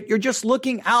for it. You're just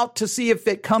looking out to see if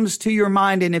it comes to your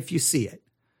mind and if you see it.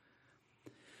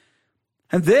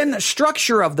 And then the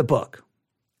structure of the book.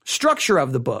 Structure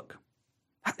of the book.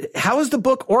 How is the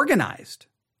book organized?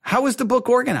 How is the book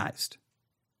organized?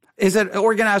 Is it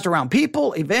organized around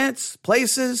people, events,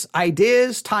 places,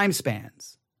 ideas, time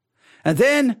spans? And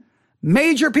then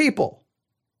major people.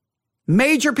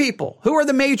 Major people. Who are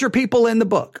the major people in the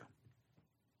book?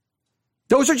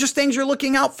 Those are just things you're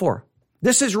looking out for.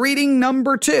 This is reading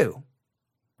number 2. All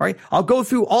right. I'll go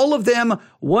through all of them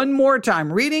one more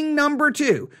time. Reading number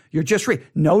 2. You're just reading.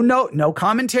 No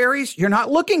commentaries. You're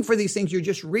not looking for these things. You're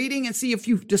just reading and see if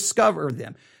you discover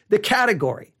them. The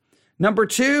category. Number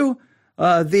 2,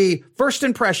 the first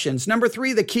impressions. Number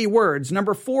 3, the key words.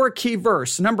 Number 4, key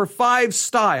verse. Number 5,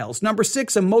 styles. Number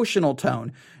 6, emotional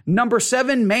tone. Number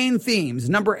 7, main themes.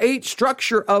 Number 8,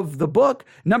 structure of the book.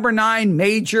 Number 9,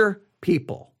 major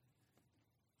people.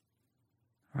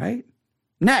 Right?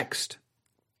 Next,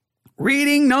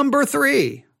 reading number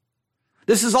 3.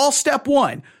 This is all step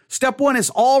 1. Step 1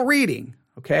 is all reading.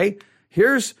 Okay?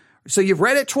 So you've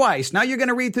read it twice. Now you're going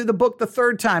to read through the book the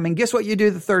third time. And guess what you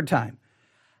do the third time?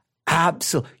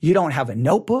 Absolutely. You don't have a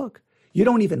notebook. You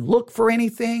don't even look for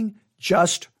anything.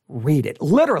 Just read it.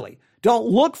 Literally. Don't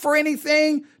look for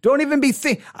anything. Don't even be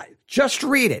thinking. Just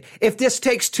read it. If this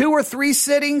takes 2 or 3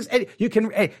 sittings, you can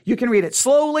read it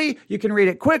slowly. You can read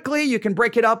it quickly. You can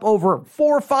break it up over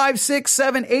 4, 5, 6,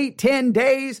 7, 8, 10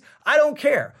 days. I don't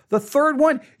care. The third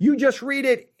one, you just read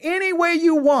it any way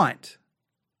you want.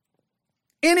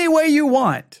 Any way you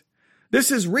want.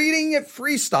 This is reading it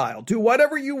freestyle. Do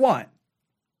whatever you want.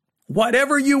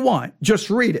 Whatever you want. Just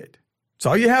read it. That's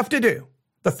all you have to do.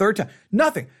 The third time.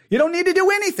 Nothing. You don't need to do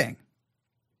anything.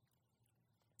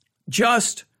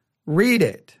 Just read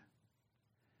it.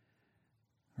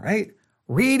 Right?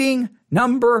 Reading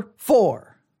number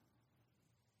 4.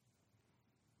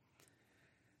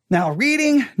 Now,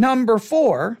 reading number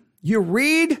 4, you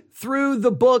read through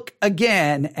the book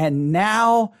again, and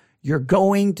now you're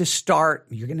going to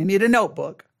need a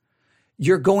notebook.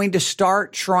 You're going to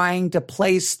start trying to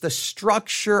place the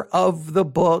structure of the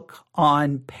book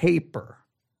on paper.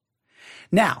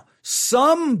 Now,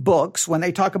 some books, when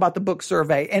they talk about the book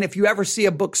survey, and if you ever see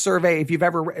a book survey, if you've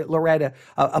ever read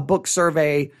a book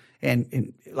survey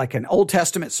in like an Old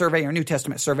Testament survey or New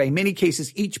Testament survey, in many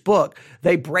cases, each book,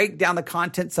 they break down the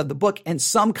contents of the book in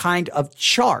some kind of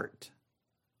chart.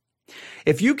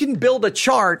 If you can build a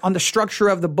chart on the structure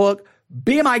of the book,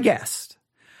 be my guest.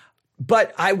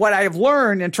 But what I have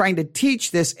learned in trying to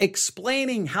teach this,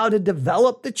 explaining how to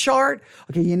develop the chart,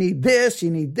 okay, you need this,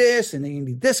 and then you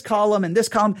need this column and this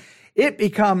column. It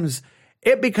becomes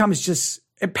just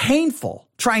painful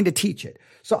trying to teach it.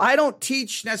 So I don't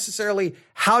teach necessarily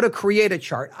how to create a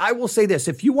chart. I will say this,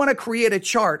 if you want to create a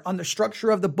chart on the structure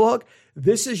of the book,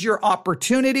 this is your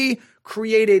opportunity.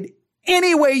 Create it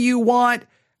any way you want.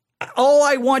 All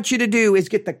I want you to do is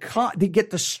get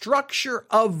the structure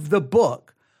of the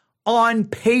book on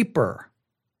paper.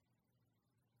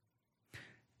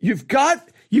 You've got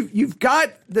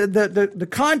the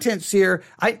contents here.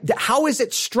 How is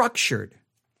it structured?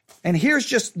 And here's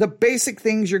just the basic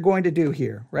things you're going to do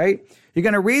here, right? You're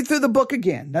going to read through the book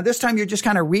again. Now, this time you're just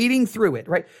kind of reading through it,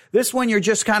 right? This one,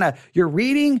 you're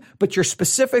reading, but you're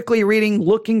specifically reading,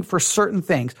 looking for certain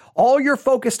things. All you're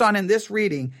focused on in this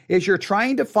reading is you're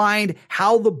trying to find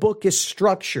how the book is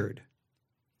structured.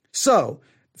 So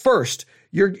first,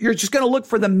 you're just going to look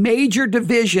for the major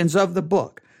divisions of the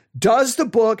book. Does the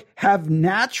book have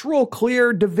natural,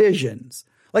 clear divisions?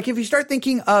 Like if you start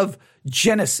thinking of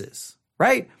Genesis,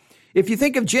 right? If you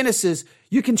think of Genesis,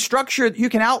 you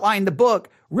can outline the book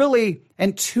really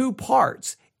in two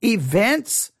parts: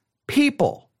 events,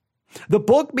 people. The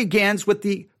book begins with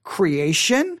the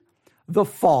creation, the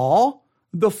fall,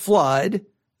 the flood,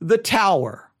 the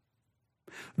tower.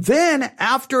 Then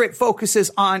after it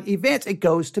focuses on events, it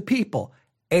goes to people: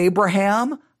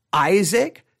 Abraham,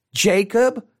 Isaac,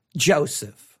 Jacob,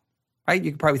 Joseph, right?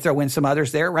 You could probably throw in some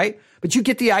others there, right? But you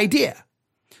get the idea.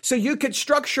 So you could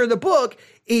structure the book: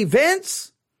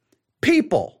 events,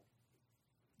 people.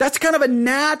 That's kind of a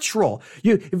natural.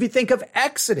 If you think of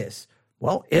Exodus,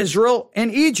 well, Israel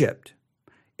and Egypt,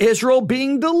 Israel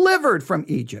being delivered from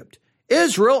Egypt,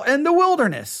 Israel and the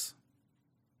wilderness.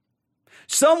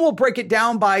 Some will break it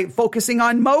down by focusing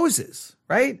on Moses,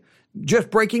 right? Just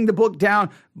breaking the book down.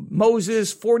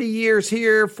 Moses, 40 years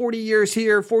here, 40 years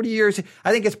here, 40 years.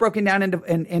 I think it's broken down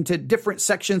into different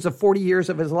sections of 40 years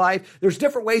of his life. There's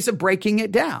different ways of breaking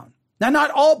it down. Now,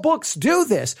 not all books do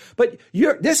this, but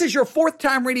this is your fourth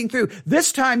time reading through.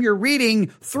 This time you're reading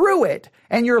through it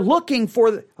and you're looking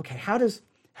for,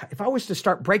 if I was to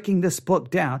start breaking this book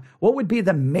down, what would be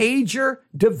the major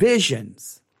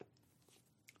divisions?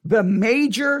 The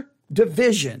major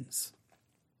divisions.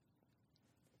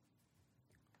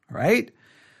 All right.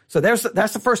 So that's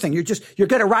the first thing. You're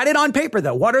going to write it on paper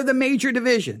though. What are the major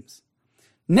divisions?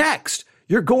 Next,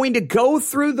 you're going to go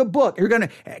through the book. You're going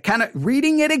to kind of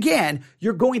reading it again.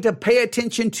 You're going to pay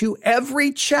attention to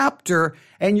every chapter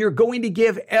and you're going to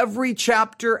give every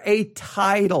chapter a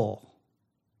title.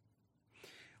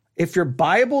 If your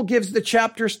Bible gives the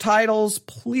chapters titles,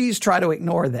 please try to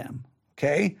ignore them.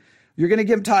 Okay. You're going to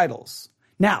give titles.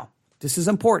 Now, this is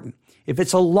important. If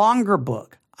it's a longer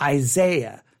book,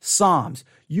 Isaiah, Psalms,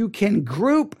 you can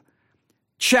group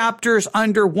chapters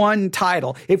under one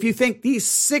title. If you think these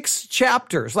 6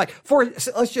 chapters,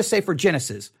 let's just say for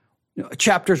Genesis,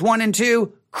 chapters 1 and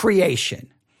 2,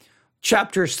 creation.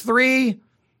 Chapters 3,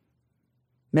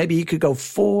 maybe you could go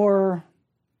 4.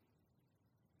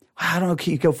 I don't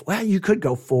know. You could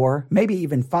go 4, maybe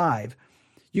even 5.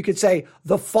 You could say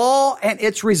the fall and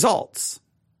its results.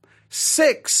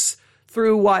 6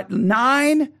 through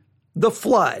 9, the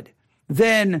flood.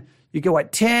 Then you go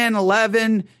 10,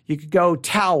 11, you could go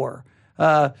tower.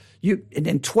 And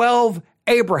then 12,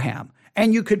 Abraham.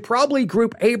 And you could probably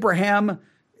group Abraham,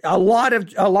 a lot of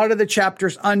the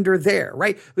chapters under there,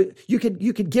 right? You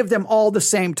could give them all the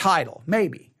same title,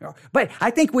 maybe. But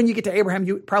I think when you get to Abraham,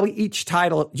 each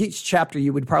chapter,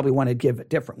 you would probably want to give a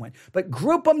different one. But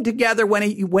group them together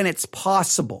when it's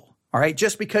possible. All right.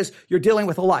 Just because you're dealing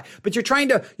with a lot, but you're trying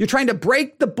to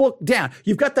break the book down.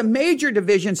 You've got the major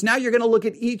divisions. Now you're going to look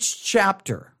at each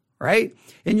chapter, right?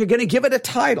 And you're going to give it a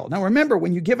title. Now remember,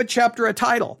 when you give a chapter a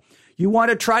title, you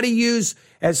want to try to use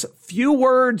as few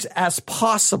words as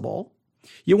possible.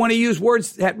 You want to use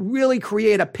words that really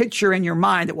create a picture in your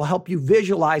mind that will help you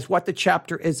visualize what the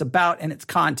chapter is about and its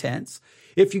contents.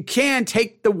 If you can,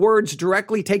 take the words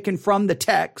directly taken from the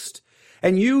text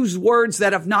and use words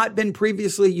that have not been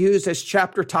previously used as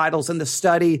chapter titles in the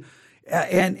study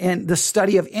and the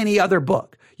study of any other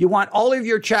book. You want all of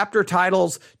your chapter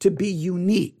titles to be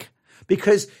unique,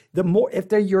 because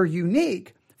if you're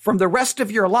unique from the rest of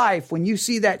your life, when you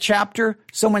see that chapter,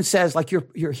 someone says, like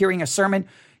you're hearing a sermon,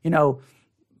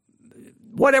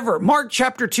 whatever, Mark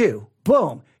chapter 2,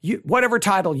 boom, whatever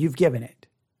title you've given it.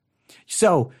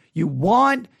 So you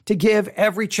want to give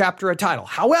every chapter a title.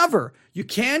 However, you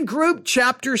can group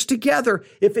chapters together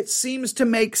if it seems to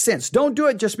make sense. Don't do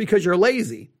it just because you're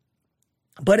lazy,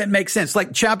 but it makes sense.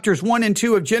 Like chapters 1 and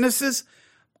 2 of Genesis,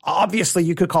 obviously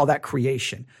you could call that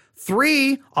creation.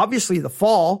 3, obviously the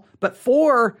fall, but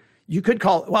 4, you could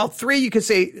call, 3, you could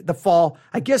say the fall.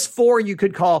 I guess 4, you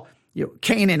could call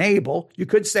Cain and Abel. You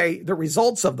could say the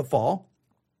results of the fall,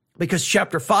 because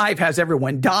chapter 5 has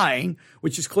everyone dying,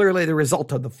 which is clearly the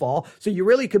result of the fall. So you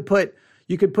really could put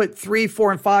 3,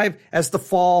 4, and 5 as the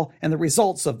fall and the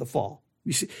results of the fall.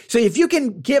 You see? So if you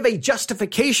can give a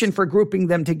justification for grouping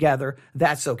them together,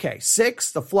 that's okay.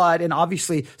 6, the flood, and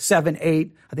obviously 7,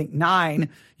 8, I think 9,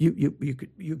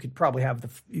 you could probably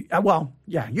have you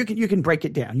can break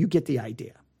it down. You get the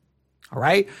idea. All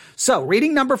right. So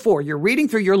reading number 4,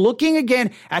 you're looking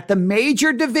again at the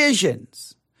major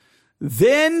divisions.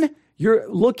 Then you're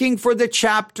looking for the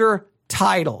chapter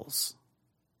titles.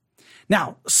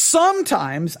 Now,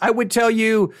 sometimes I would tell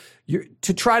you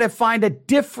to try to find a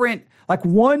different,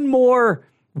 one more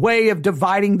way of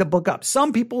dividing the book up.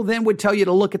 Some people then would tell you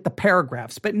to look at the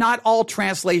paragraphs, but not all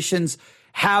translations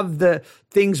have the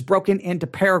things broken into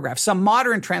paragraphs. Some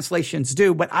modern translations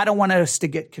do, but I don't want us to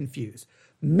get confused.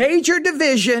 Major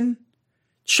division,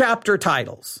 chapter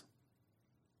titles.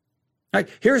 All right,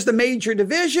 here's the major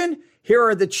division. Here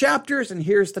are the chapters and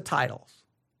here's the titles.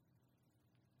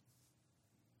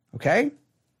 Okay?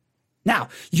 Now,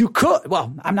 you could,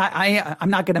 well, I'm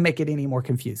not going to make it any more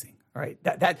confusing. All right?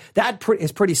 That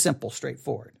is pretty simple,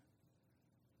 straightforward.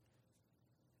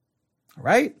 All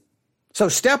right? So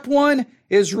step one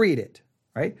is read it.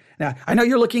 Right? Now, I know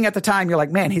you're looking at the time. You're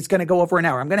like, man, he's going to go over an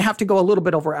hour. I'm going to have to go a little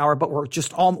bit over an hour, but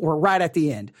we're right at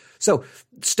the end. So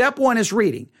step one is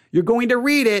reading. You're going to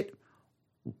read it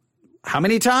how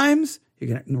many times?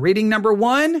 Reading number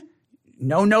one,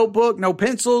 no notebook, no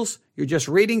pencils. You're just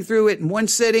reading through it in one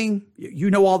sitting.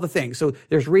 You know all the things. So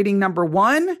there's reading number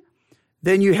one.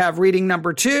 Then you have reading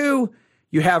number two.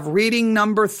 You have reading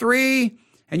number three.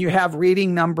 And you have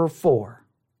reading number four.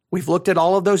 We've looked at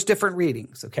all of those different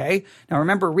readings, okay? Now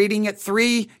remember, reading at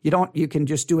 3, you can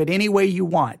just do it any way you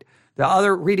want. The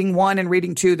other reading 1 and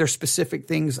reading 2, there's specific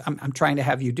things I'm trying to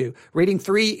have you do. Reading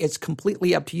 3, it's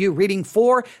completely up to you. Reading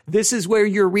 4, this is where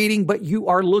you're reading, but you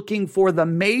are looking for the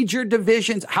major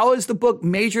divisions. How is the book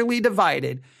majorly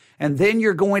divided? And then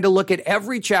you're going to look at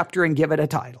every chapter and give it a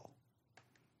title.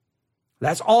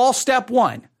 That's all step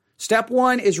 1. Step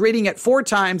 1 is reading it 4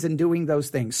 times and doing those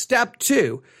things. Step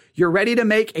 2, you're ready to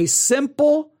make a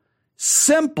simple,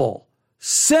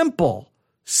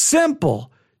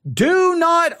 do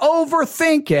not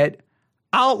overthink it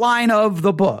outline of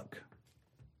the book.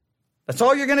 That's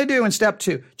all you're going to do in step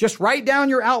 2. Just write down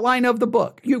your outline of the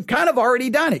book. You've kind of already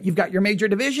done it. You've got your major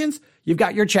divisions. You've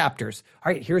got your chapters.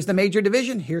 All right, here's the major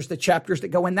division. Here's the chapters that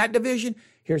go in that division.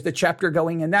 Here's the chapter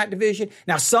going in that division.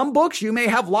 Now, some books, you may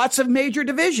have lots of major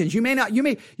divisions. You may not, you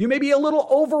may be a little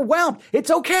overwhelmed. It's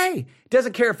okay. It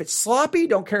doesn't care if it's sloppy.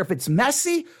 Don't care if it's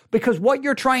messy, because what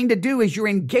you're trying to do is you're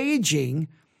engaging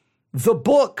the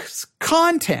book's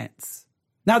contents.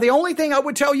 Now, the only thing I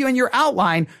would tell you in your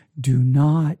outline, do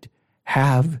not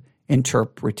have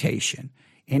interpretation.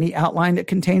 Any outline that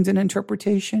contains an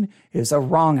interpretation is a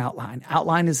wrong outline.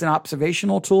 Outline is an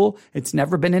observational tool. It's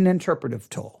never been an interpretive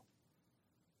tool.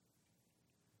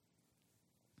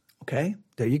 Okay,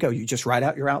 there you go. You just write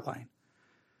out your outline.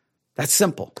 That's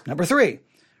simple. Number 3,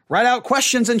 write out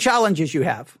questions and challenges you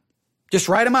have. Just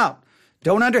write them out.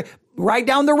 Write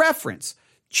down the reference.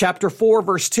 Chapter 4,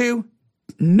 verse 2,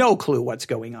 no clue what's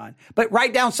going on. But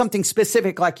write down something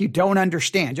specific like you don't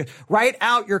understand. Just write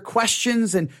out your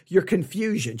questions and your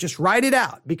confusion. Just write it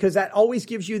out, because that always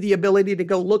gives you the ability to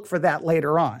go look for that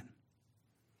later on.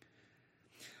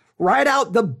 Write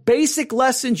out the basic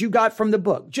lessons you got from the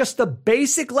book. Just the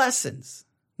basic lessons.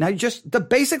 Now, just the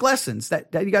basic lessons that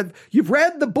you got. You've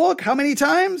read the book how many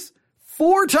times?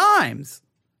 4 times.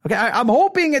 Okay, I'm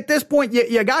hoping at this point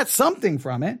you got something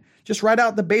from it. Just write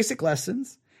out the basic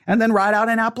lessons and then write out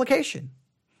an application.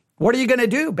 What are you going to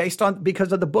do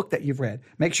because of the book that you've read?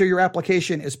 Make sure your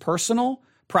application is personal,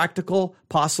 practical,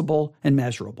 possible, and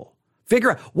measurable.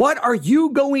 Figure out, what are you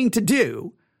going to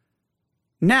do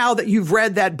now that you've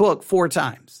read that book 4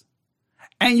 times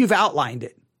and you've outlined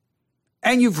it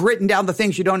and you've written down the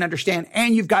things you don't understand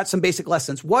and you've got some basic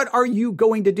lessons? What are you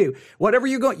going to do? Whatever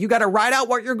you got to write out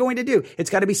what you're going to do.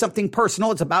 It's got to be something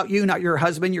personal. It's about you, not your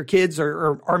husband, your kids,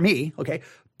 or me. Okay.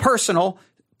 Personal,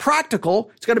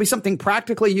 practical. It's got to be something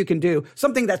practically you can do,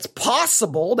 something that's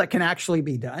possible that can actually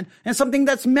be done, and something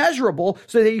that's measurable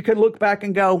so that you can look back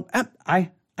and go,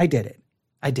 I did it.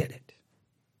 I did it.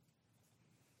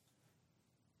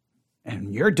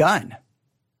 And you're done.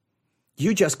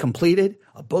 You just completed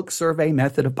a book survey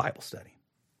method of Bible study.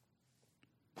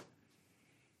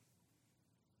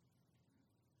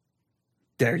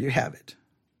 There you have it.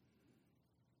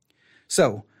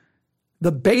 So,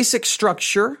 the basic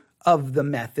structure of the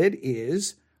method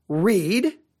is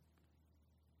read,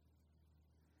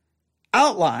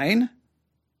 outline,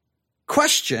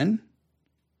 question,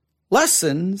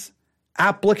 lessons,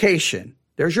 application.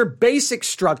 There's your basic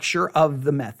structure of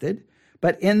the method.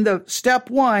 But in the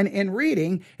step 1 in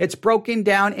reading, it's broken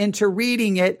down into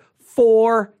reading it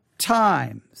 4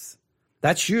 times.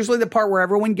 That's usually the part where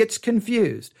everyone gets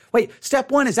confused. Wait, step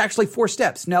 1 is actually 4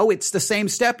 steps. No, it's the same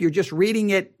step. You're just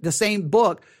reading it, the same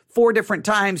book, 4 different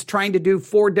times, trying to do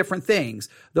 4 different things.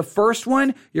 The first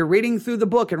one, you're reading through the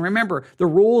book. And remember, the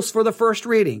rules for the first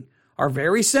reading are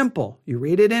very simple. You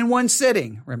read it in one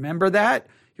sitting. Remember that?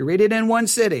 You read it in one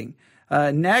sitting.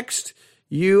 Next,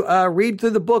 you read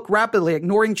through the book rapidly,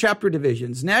 ignoring chapter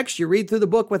divisions. Next, you read through the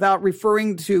book without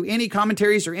referring to any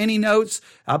commentaries or any notes,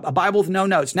 a Bible with no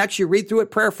notes. Next, you read through it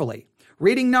prayerfully.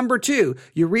 Reading number 2,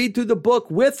 you read through the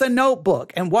book with a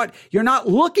notebook. And what you're not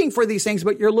looking for these things,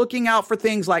 but you're looking out for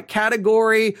things like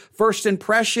category, first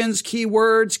impressions,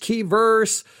 keywords, key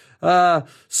verse,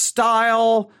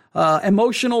 style,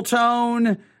 emotional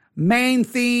tone, main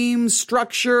themes,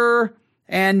 structure,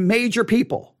 and major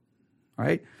people. All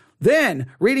right. Then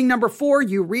reading number 4,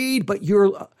 you read, but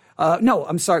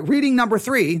reading number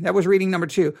 3, that was reading number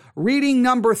 2. Reading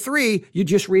number 3, you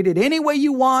just read it any way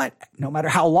you want. No matter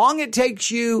how long it takes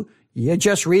you, you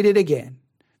just read it again.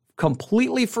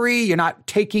 Completely free. You're not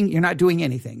doing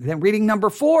anything. Then reading number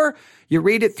 4, you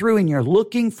read it through and you're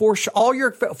looking for, all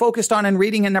you're focused on in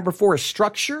reading in number 4 is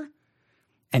structure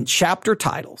and chapter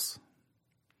titles.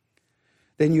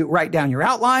 Then you write down your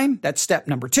outline. That's step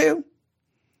number 2.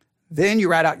 Then you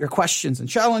write out your questions and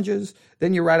challenges.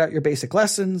 Then you write out your basic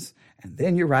lessons. And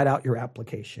then you write out your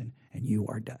application and you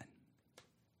are done.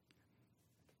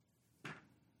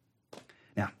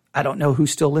 Now, I don't know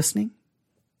who's still listening,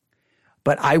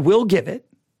 but I will give it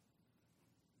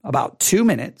about 2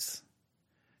 minutes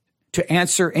to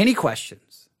answer any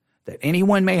questions that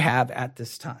anyone may have at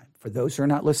this time. For those who are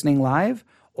not listening live,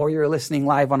 or you're listening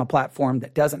live on a platform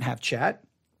that doesn't have chat,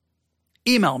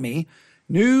 email me,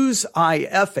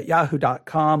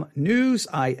 newsif@yahoo.com,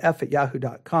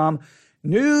 newsif@yahoo.com,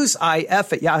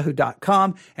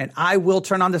 newsif@yahoo.com, and I will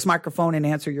turn on this microphone and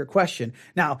answer your question.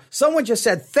 Now, someone just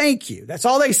said, thank you. That's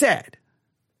all they said.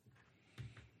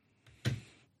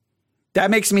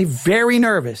 That makes me very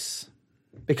nervous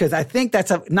because I think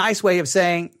that's a nice way of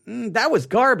saying, that was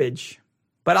garbage,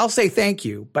 but I'll say thank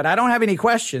you. But I don't have any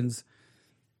questions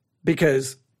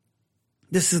because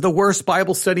this is the worst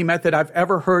Bible study method I've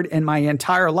ever heard in my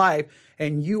entire life,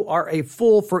 and you are a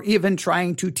fool for even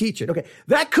trying to teach it. Okay,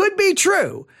 that could be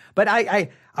true, but I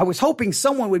was hoping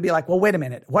someone would be like, well, wait a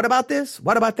minute. What about this?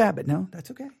 What about that? But no, that's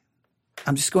okay.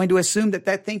 I'm just going to assume that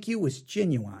thank you was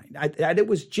genuine, that it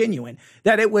was genuine,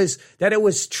 that it was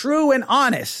true and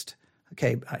honest.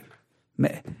 Okay,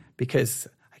 because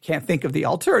I can't think of the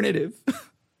alternative,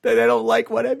 that I don't like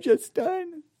what I've just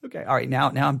done. Okay, all right,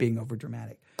 now I'm being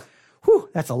overdramatic. Whew,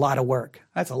 that's a lot of work.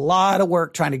 That's a lot of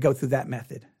work trying to go through that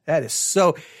method. That is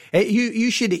so, you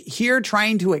should hear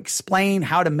trying to explain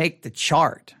how to make the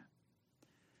chart.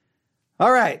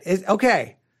 All right,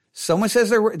 okay. Someone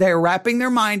says they're wrapping their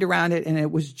mind around it and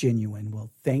it was genuine. Well,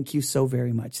 thank you so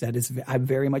very much. I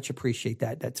very much appreciate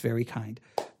that. That's very kind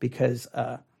because,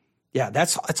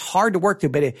 it's hard to work through.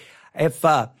 But if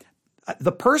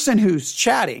the person who's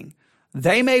chatting,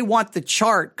 they may want the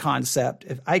chart concept.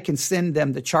 If I can send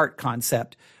them the chart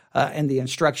concept and the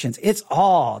instructions, it's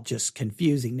all just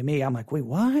confusing to me. I'm like, wait,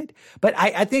 what? But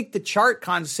I think the chart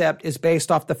concept is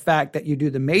based off the fact that you do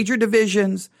the major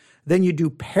divisions, then you do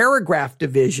paragraph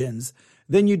divisions,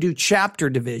 then you do chapter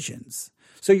divisions.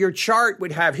 So your chart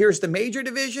would have, here's the major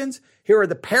divisions, here are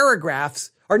the paragraphs,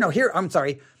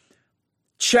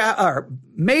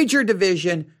 major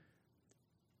division,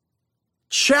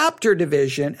 chapter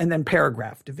division, and then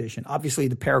paragraph division. Obviously,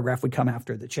 the paragraph would come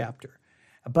after the chapter.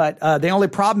 But the only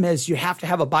problem is you have to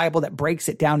have a Bible that breaks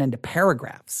it down into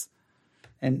paragraphs.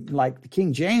 And like the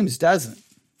King James doesn't.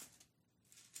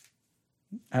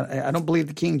 I don't believe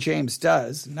the King James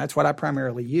does, and that's what I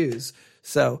primarily use.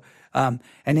 So, and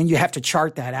then you have to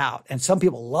chart that out. And some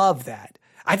people love that.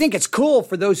 I think it's cool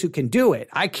for those who can do it.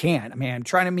 I can't. I mean,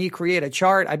 trying to create a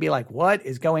chart, I'd be like, what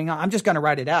is going on? I'm just going to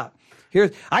write it out.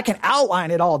 I can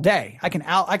outline it all day. I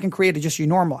can create just your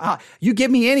normal. You give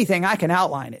me anything, I can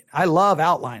outline it. I love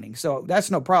outlining. So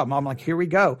that's no problem. I'm like, here we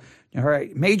go. All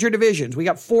right. Major divisions. We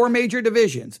got 4 major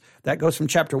divisions. That goes from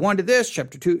chapter 1 to this,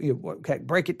 chapter 2. Okay.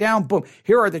 Break it down. Boom.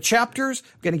 Here are the chapters.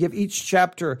 I'm going to give each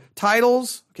chapter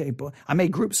titles. Okay. I may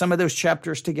group some of those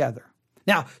chapters together.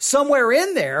 Now, somewhere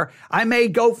in there, I may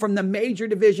go from the major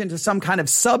division to some kind of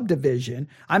subdivision.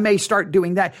 I may start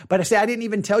doing that. But I didn't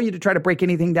even tell you to try to break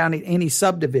anything down in any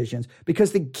subdivisions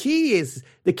because the key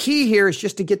here is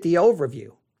just to get the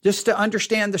overview, just to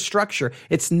understand the structure.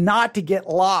 It's not to get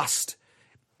lost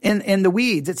in the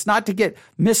weeds. It's not to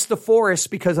miss the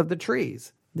forest because of the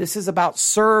trees. This is about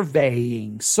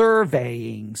surveying.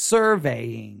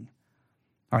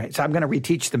 All right. So I'm going to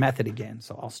reteach the method again.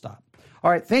 So I'll stop.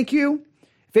 All right. Thank you.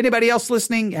 If anybody else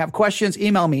listening have questions,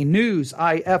 email me,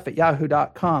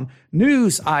 newsif@yahoo.com,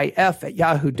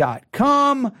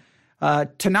 newsif@yahoo.com.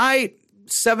 Tonight,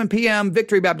 7 p.m.,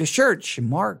 Victory Baptist Church,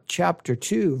 Mark chapter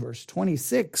 2, verse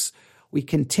 26. We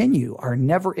continue our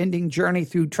never-ending journey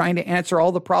through trying to answer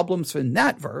all the problems in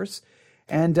that verse.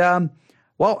 And, I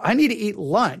need to eat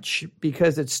lunch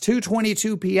because it's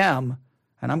 2:22 p.m.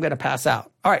 and I'm going to pass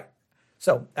out. All right.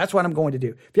 So that's what I'm going to do.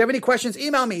 If you have any questions,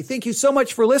 email me. Thank you so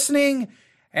much for listening.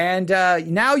 And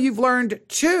now you've learned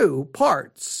 2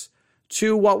 parts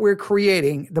to what we're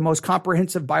creating, the most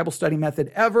comprehensive Bible study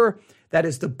method ever. That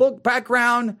is the book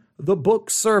background, the book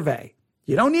survey.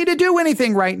 You don't need to do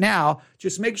anything right now.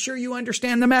 Just make sure you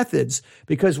understand the methods,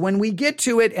 because when we get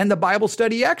to it and the Bible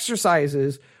study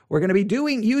exercises, we're going to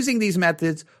be using these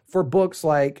methods for books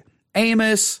like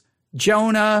Amos,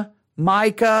 Jonah,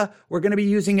 Micah. We're going to be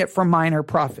using it for minor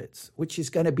prophets, which is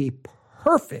going to be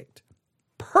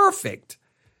perfect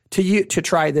to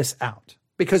try this out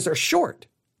because they're short.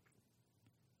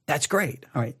 That's great.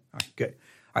 All right, good.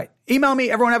 All right, email me.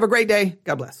 Everyone have a great day.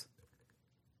 God bless.